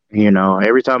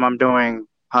 every time I'm doing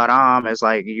haram, it's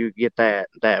like you get that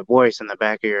voice in the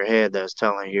back of your head that's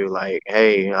telling you like,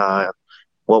 hey,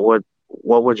 what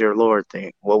would your Lord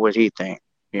think? What would he think?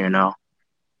 You know?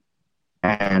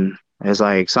 And it's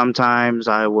like sometimes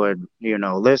I would,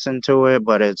 listen to it,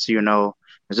 but it's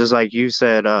just like you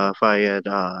said, Fayed,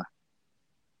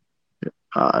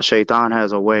 Shaitan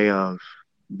has a way of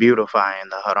beautifying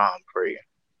the haram for you,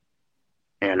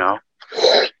 you know.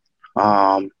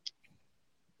 Um,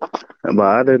 but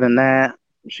other than that,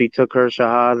 she took her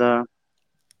shahada,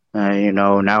 and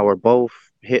now we're both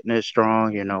hitting it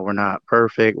strong. We're not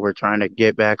perfect. We're trying to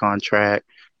get back on track.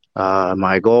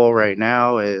 My goal right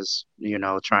now is,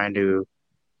 trying to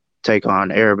take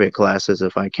on Arabic classes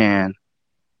if I can.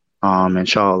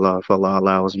 Inshallah, if Allah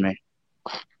allows me.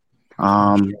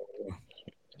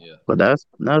 Yeah. But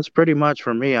that's pretty much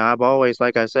for me. I've always,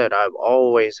 like I said, I've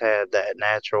always had that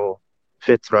natural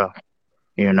fitra,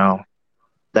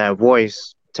 that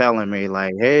voice telling me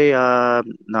like, hey,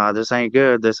 nah, this ain't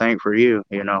good. This ain't for you,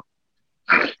 Yeah,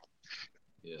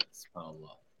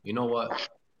 subhanAllah. You know what?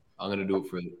 I'm gonna do it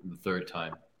for the third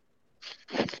time.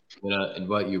 I'm gonna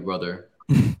invite you, brother,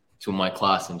 to my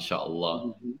class,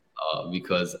 inshallah,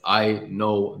 because I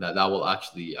know that will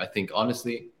actually, I think,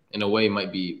 honestly, in a way,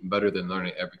 might be better than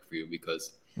learning Arabic for you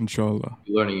because Inshallah.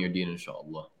 you're learning your deen,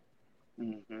 inshallah.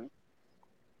 Mm-hmm.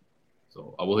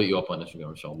 So I will hit you up on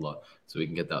Instagram, inshallah, so we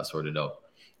can get that sorted out.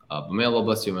 But may Allah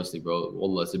bless you immensely, bro.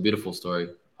 Wallah, it's a beautiful story.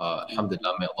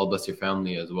 Alhamdulillah, may Allah bless your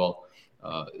family as well.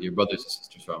 Your brothers and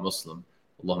sisters who are Muslim.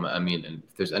 Allahumma ameen. And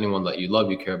if there's anyone that you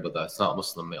love, you care about that's not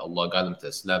Muslim, may Allah guide them to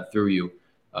Islam through you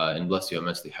and bless you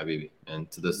immensely, Habibi. And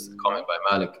to this comment by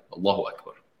Malik, Allahu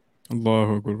Akbar.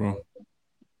 Allahu Akbar, bro.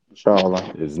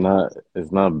 Inshallah. It's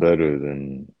not better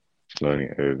than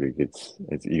learning Arabic.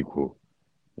 It's equal.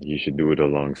 You should do it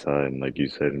alongside, like you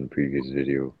said in the previous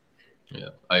video. Yeah,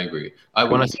 I agree.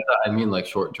 When I say that, I mean like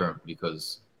short term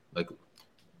because like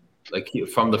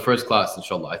from the first class,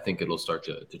 inshallah, I think it'll start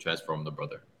to transform the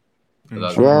brother. Yeah,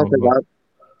 because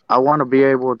I want to be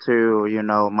able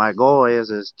to, my goal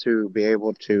is to be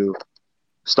able to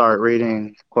start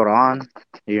reading Quran,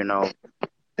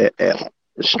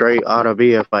 straight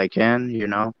Arabic if I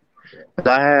can.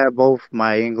 I have both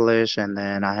my English and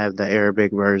then I have the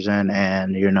Arabic version,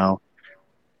 and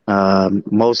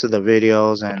most of the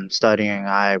videos and studying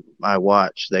I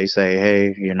watch, they say,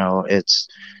 hey, it's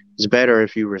better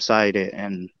if you recite it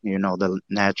in the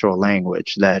natural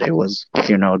language that it was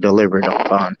delivered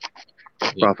upon.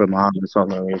 Prophet Muhammad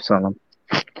sallallahu alaihi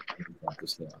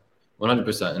wasallam.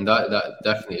 100%, and that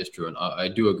definitely is true, and I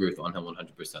do agree with on him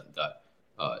 100% that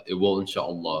it will,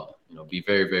 inshallah, be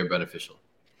very, very beneficial.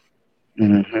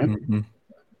 Mm-hmm.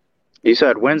 You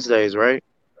said Wednesdays, right?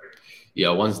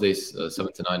 Yeah, Wednesdays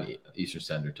 7 to 9 Eastern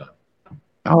Standard Time.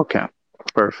 Okay,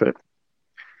 perfect.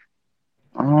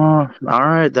 All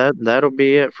right, that'll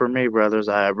be it for me, brothers.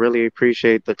 I really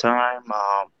appreciate the time.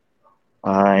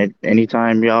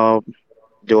 Anytime y'all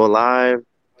do a live,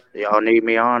 y'all need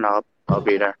me on, I'll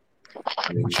be there.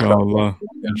 Inshallah.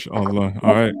 Inshallah.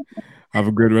 All right. Have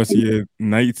a good rest of your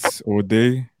nights or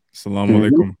day. Assalamu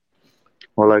alaikum.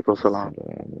 Wa alaikum salam.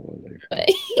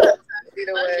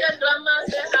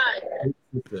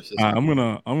 I'm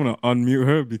gonna unmute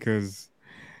her because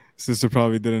sister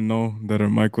probably didn't know that her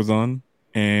mic was on,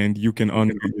 and you can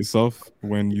unmute yourself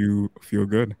when you feel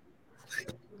good.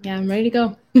 Yeah, I'm ready to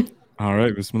go. All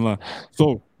right, Bismillah.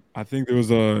 So I think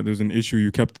there's an issue.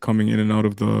 You kept coming in and out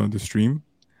of the stream.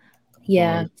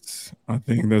 Yeah. I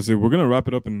think that's it. We're gonna wrap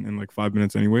it up in like 5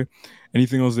 minutes anyway.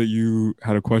 Anything else that you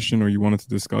had a question or you wanted to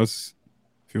discuss?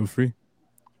 Feel free.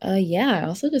 Yeah, I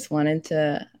also just wanted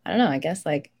to, I don't know, I guess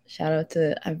like shout out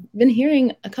to, I've been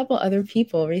hearing a couple other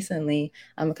people recently,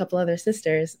 a couple other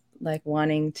sisters like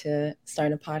wanting to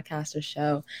start a podcast or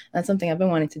show. That's something I've been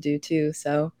wanting to do too.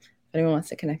 So if anyone wants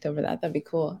to connect over that, that'd be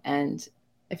cool. And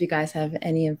if you guys have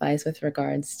any advice with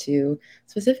regards to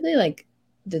specifically like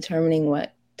determining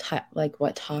what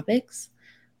topics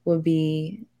would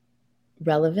be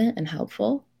relevant and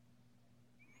helpful.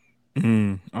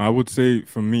 I would say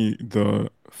for me,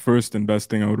 the first and best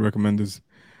thing I would recommend is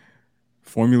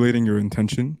formulating your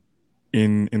intention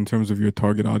in terms of your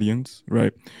target audience,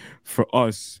 right? For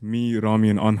us, me, Rami,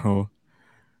 and Anhel,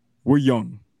 we're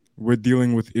young. We're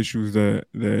dealing with issues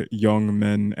that young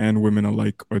men and women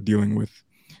alike are dealing with.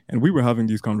 And we were having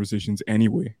these conversations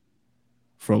anyway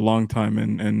for a long time.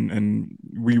 And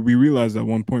we realized at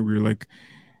one point, we were like,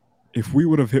 if we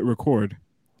would have hit record,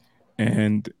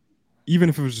 and even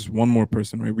if it was just one more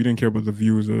person, right? We didn't care about the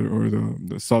views or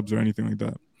the subs or anything like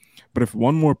that. But if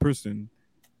one more person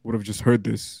would have just heard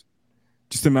this,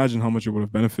 just imagine how much it would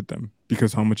have benefited them,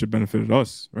 because how much it benefited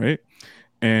us, right?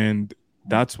 And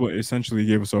that's what essentially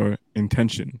gave us our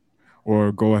intention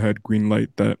or go ahead green light,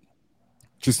 that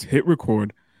just hit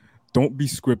record. Don't be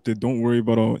scripted. Don't worry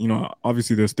about all,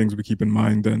 obviously there's things we keep in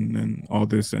mind and all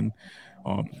this.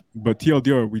 But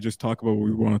TLDR, we just talk about what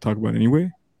we want to talk about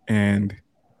anyway. And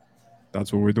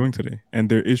that's what we're doing today. And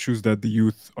there are issues that the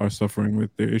youth are suffering with.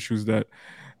 There are issues that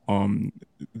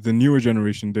the newer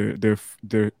generation,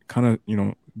 they're kind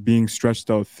of, being stretched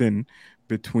out thin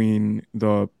between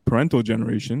the parental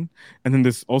generation and then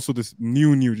this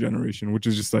new generation, which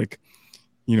is just like,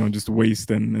 just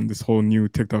waste and this whole new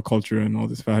TikTok culture and all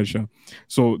this fahisha.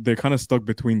 So they're kind of stuck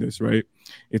between this, right?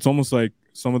 It's almost like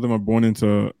some of them are born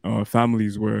into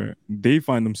families where they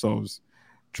find themselves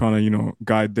trying to,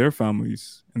 guide their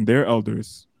families and their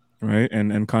elders, right?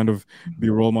 And kind of be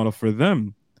a role model for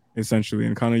them, essentially,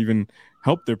 and kind of even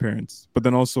help their parents, but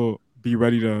then also be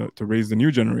ready to raise the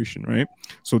new generation, right?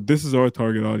 So this is our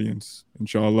target audience,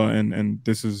 inshallah. And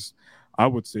this is, I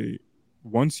would say,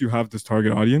 once you have this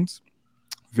target audience,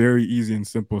 very easy and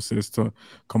simple, sis, to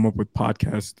come up with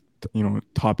podcast,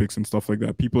 topics and stuff like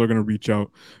that. People are going to reach out.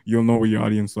 You'll know what your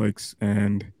audience likes.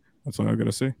 And that's all I got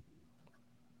to say.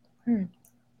 Do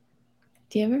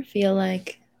you ever feel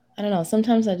like, I don't know,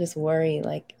 sometimes I just worry,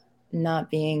 like not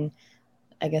being,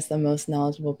 I guess, the most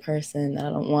knowledgeable person, that I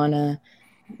don't want to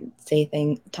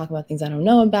talk about things I don't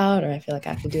know about, or I feel like I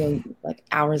have to do like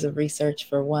hours of research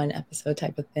for one episode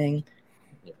type of thing.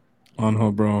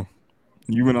 Anhel, bro,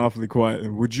 you've been awfully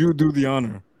quiet. Would you do the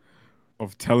honor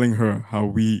of telling her how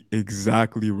we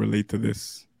exactly relate to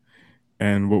this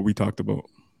and what we talked about?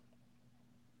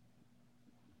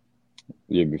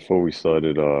 Yeah, before we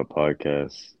started our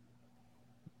podcast,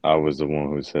 I was the one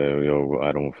who said, yo,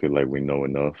 I don't feel like we know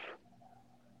enough.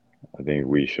 I think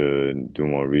we should do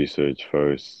more research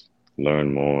first,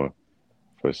 learn more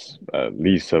for at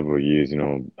least several years,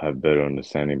 have better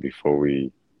understanding before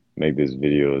we make these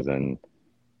videos. And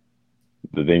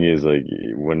the thing is, like,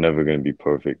 we're never going to be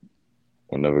perfect.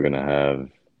 We're never going to have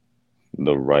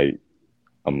the right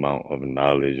amount of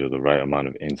knowledge or the right amount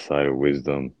of insight or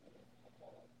wisdom.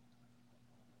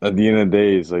 At the end of the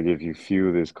day, it's like, if you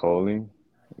feel this calling,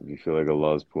 if you feel like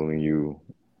Allah is pulling you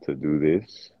to do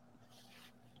this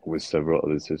with several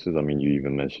other sisters, I mean, you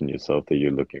even mentioned yourself that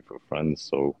you're looking for friends,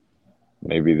 so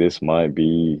maybe this might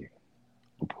be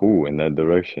a pull in that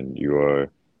direction. You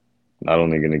are not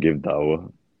only going to give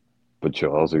dawah, but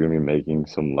you're also going to be making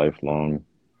some lifelong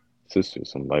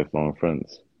sisters, some lifelong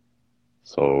friends.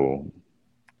 So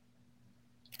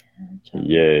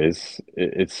yeah,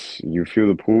 it's you feel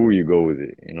the pull, you go with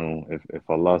it. If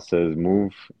Allah says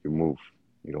move, you move.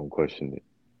 You don't question it.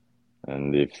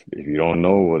 And if you don't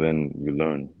know, well, then you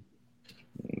learn.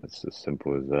 It's as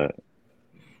simple as that.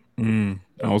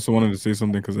 I also wanted to say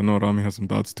something, because I know Rami has some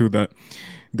thoughts too, that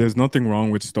there's nothing wrong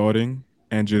with starting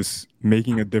and just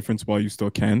making a difference while you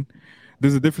still can.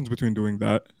 There's a difference between doing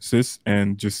that, sis,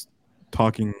 and just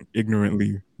talking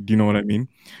ignorantly. Do you know what I mean?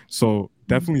 So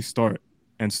definitely start,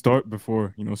 and start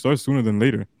before, start sooner than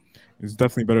later. It's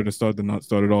definitely better to start than not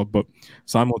start at all. But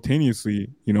simultaneously,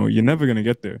 you're never going to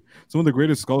get there. Some of the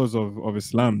greatest scholars of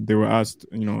Islam, they were asked,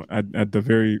 at the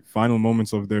very final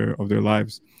moments of their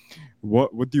lives,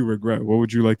 what do you regret? What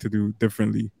would you like to do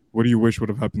differently? What do you wish would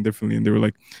have happened differently? And they were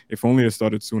like, if only I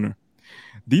started sooner.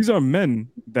 These are men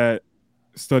that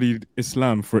studied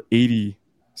Islam for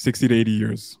 60 to 80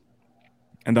 years.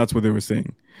 And that's what they were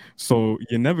saying. So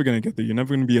you're never going to get there. You're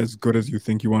never going to be as good as you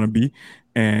think you want to be.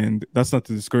 And that's not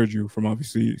to discourage you from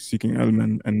obviously seeking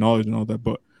ilm and knowledge and all that,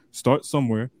 but start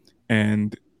somewhere.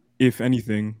 And if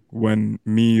anything, when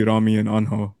me, Rami, and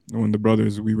Anha, when the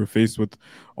brothers, we were faced with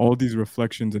all these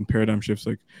reflections and paradigm shifts,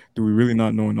 like, do we really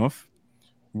not know enough?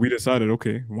 We decided,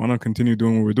 okay, why not continue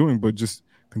doing what we're doing, but just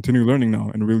continue learning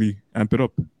now and really amp it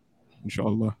up,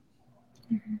 inshallah.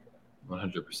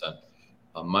 100%.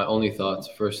 My only thoughts,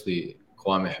 firstly,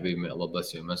 Kwame Habib, may Allah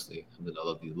bless you immensely. I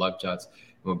love these live chats. And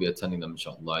we'll be attending them,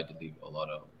 inshallah. I did leave a lot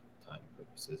of time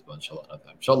purposes, but inshallah, another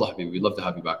time. Inshallah, Habib, we'd love to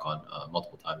have you back on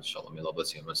multiple times, inshallah. May Allah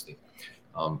bless you immensely.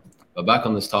 But back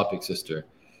on this topic, sister,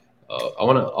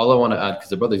 all I want to add, because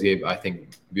the brothers gave, I think,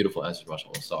 beautiful answers,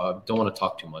 mashallah. So I don't want to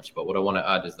talk too much, but what I want to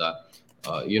add is that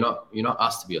you're not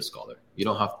asked to be a scholar. You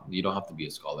don't have to be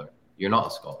a scholar. You're not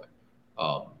a scholar.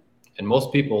 And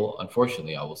most people,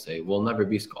 unfortunately, I will say, will never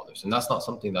be scholars. And that's not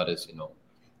something that is,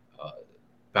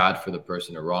 bad for the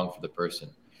person or wrong for the person.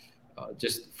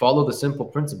 Just follow the simple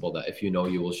principle that if you know,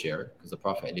 you will share. Because the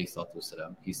Prophet,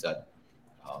 ﷺ, he said,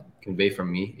 convey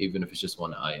from me, even if it's just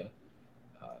one ayah.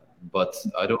 But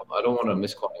I don't want to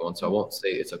misquote anyone, so I won't say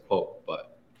it's a quote.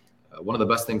 But one of the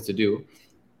best things to do,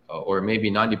 or maybe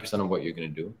 90% of what you're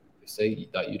going to do, is say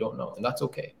that you don't know. And that's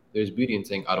okay. There's beauty in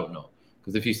saying, I don't know.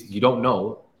 Because if you don't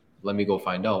know, let me go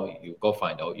find out. You go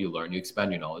find out, you learn, you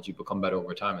expand your knowledge, you become better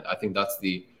over time. And I think that's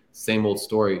the same old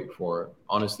story for,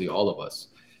 honestly, all of us.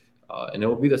 And it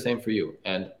will be the same for you.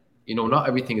 And, not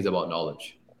everything is about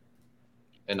knowledge.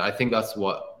 And I think that's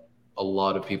what a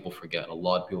lot of people forget. A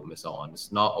lot of people miss out on.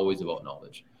 It's not always about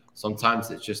knowledge.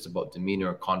 Sometimes it's just about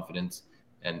demeanor, confidence,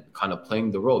 and kind of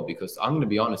playing the role. Because I'm going to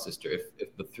be honest, sister,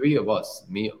 if the three of us,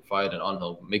 me, Fayed, and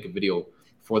Anhel, make a video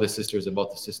for the sisters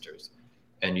about the sisters,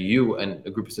 and you and a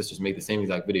group of sisters make the same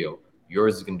exact video,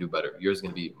 yours is going to do better. Yours is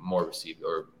going to be more received,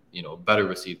 or better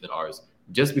received than ours,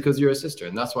 just because you're a sister.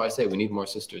 And that's why I say we need more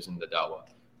sisters in the da'wah.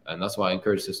 And that's why I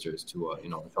encourage sisters to,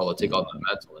 inshallah, take on that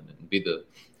mantle and be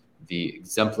the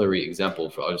exemplary example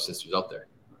for other sisters out there.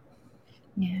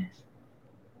 Yeah.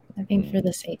 I think for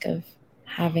the sake of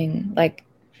having,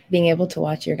 being able to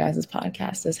watch your guys'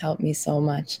 podcast has helped me so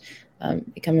much.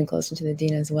 Becoming closer to the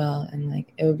deen as well. And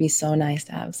it would be so nice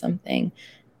to have something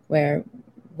where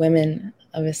women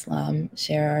of Islam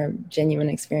share our genuine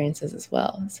experiences as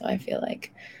well. So I feel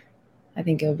I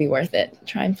think it would be worth it to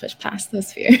try and push past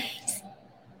those fears.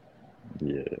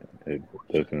 Yeah, it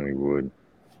definitely would.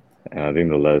 And I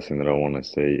think the last thing that I want to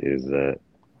say is that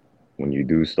when you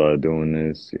do start doing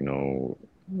this,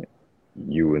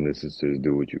 you and the sisters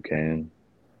do what you can,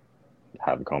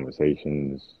 have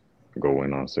conversations, go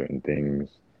in on certain things,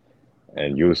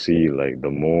 and you'll see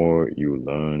the more you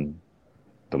learn,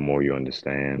 the more you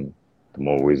understand, the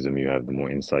more wisdom you have, the more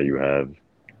insight you have,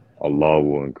 Allah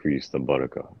will increase the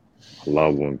barakah.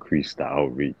 Allah will increase the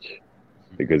outreach.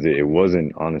 Because it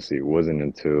wasn't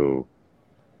until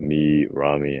me,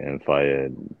 Rami, and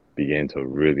Fayed began to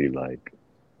really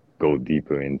go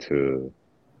deeper into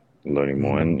learning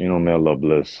more. And may Allah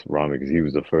bless Rami, because he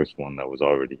was the first one that was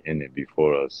already in it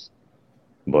before us.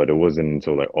 But it wasn't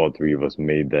until all three of us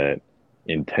made that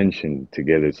intention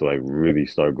together to really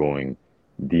start going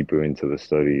deeper into the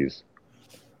studies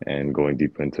and going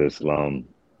deeper into Islam.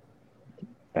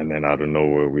 And then out of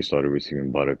nowhere, we started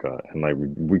receiving barakah.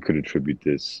 And we could attribute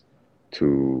this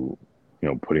to,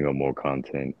 putting up more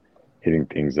content, hitting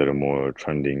things that are more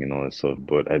trending and all that stuff.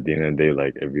 But at the end of the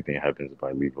day, everything happens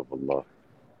by leave of Allah.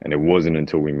 And it wasn't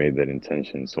until we made that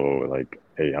intention. So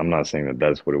hey, I'm not saying that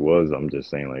that's what it was. I'm just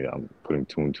saying I'm putting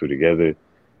two and two together,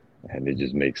 and it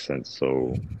just makes sense.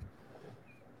 So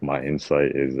my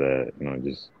insight is that,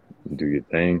 just do your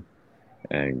thing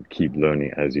and keep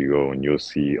learning as you go, and you'll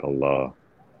see Allah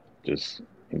just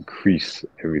increase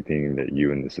everything that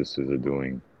you and the sisters are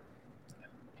doing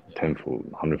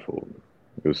tenfold, hundredfold.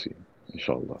 You'll see,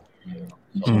 inshallah.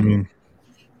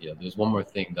 Yeah, there's one more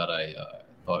thing that I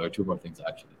thought, or two more things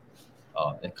actually.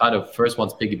 And kind of first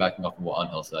one's piggybacking off of what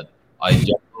Anhel said. I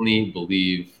genuinely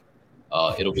believe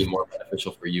it'll be more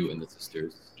beneficial for you and the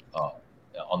sisters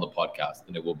on the podcast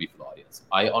than it will be for the audience.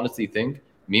 I honestly think,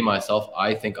 myself,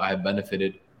 I think I have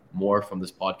benefited more from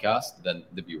this podcast than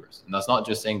the viewers. And that's not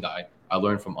just saying that I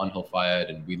learned from Anhel, Fayed,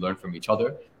 and we learn from each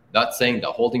other. That's saying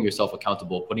that holding yourself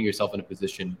accountable, putting yourself in a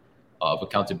position of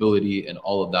accountability and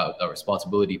all of that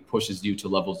responsibility pushes you to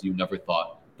levels you never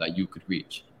thought that you could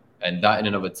reach. And that in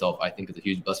and of itself, I think, is a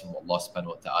huge blessing from Allah subhanahu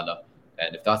wa ta'ala.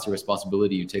 And if that's your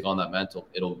responsibility, you take on that mantle,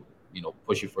 it'll,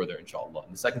 push you further, inshallah.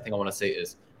 And the second thing I want to say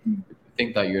is, if you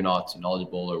think that you're not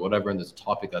knowledgeable or whatever, and there's a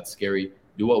topic that's scary,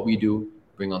 do what we do,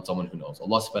 bring on someone who knows.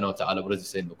 Allah subhanahu wa ta'ala, what does he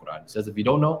say in the Quran? He says, if you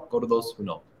don't know, go to those who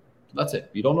know. That's it.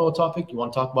 If you don't know a topic, you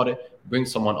want to talk about it, bring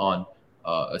someone on,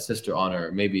 a sister on,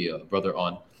 or maybe a brother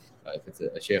on. If it's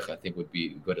a sheikh, I think would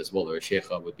be good as well, or a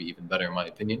sheikha would be even better in my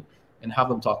opinion, and have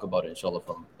them talk about it, inshallah,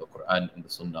 from the Quran and the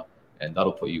Sunnah, and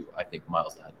that'll put you, I think,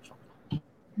 miles ahead,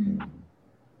 inshallah.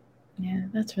 Yeah,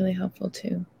 that's really helpful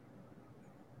too.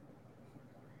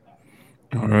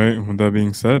 All right. With that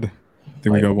being said, I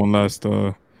think we got one last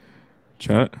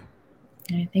chat.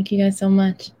 All right, thank you guys so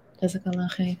much. Jazakallah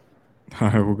khair.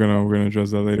 We're gonna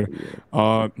address that later.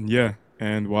 Yeah.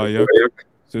 And Wayak,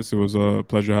 sis, it was a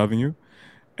pleasure having you.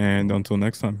 And until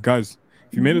next time, guys.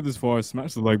 If you made it this far,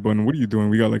 smash the like button. What are you doing?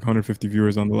 We got like 150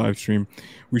 viewers on the live stream.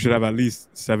 We should have at least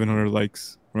 700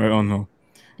 likes, right? On no.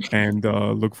 And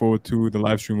look forward to the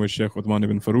live stream with Sheikh Uthman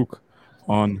ibn Farouk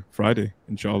on Friday,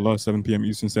 inshallah, 7 p.m.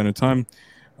 Eastern Standard Time,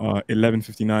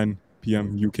 11:59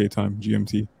 p.m. UK time,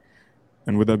 GMT.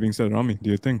 And with that being said, Rami,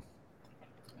 do your thing.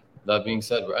 That being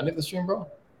said, we're ending the stream, bro.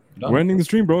 We're ending the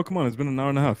stream, bro. Come on, it's been an hour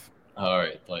and a half. All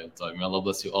right, طيب. May Allah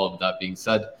bless you all. With that being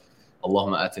said,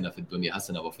 اللهم آتنا في الدنيا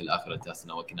حسنة وفي الآخرة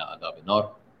حسنة وقنا عذاب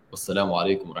النار. والسلام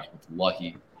عليكم ورحمة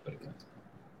الله وبركاته.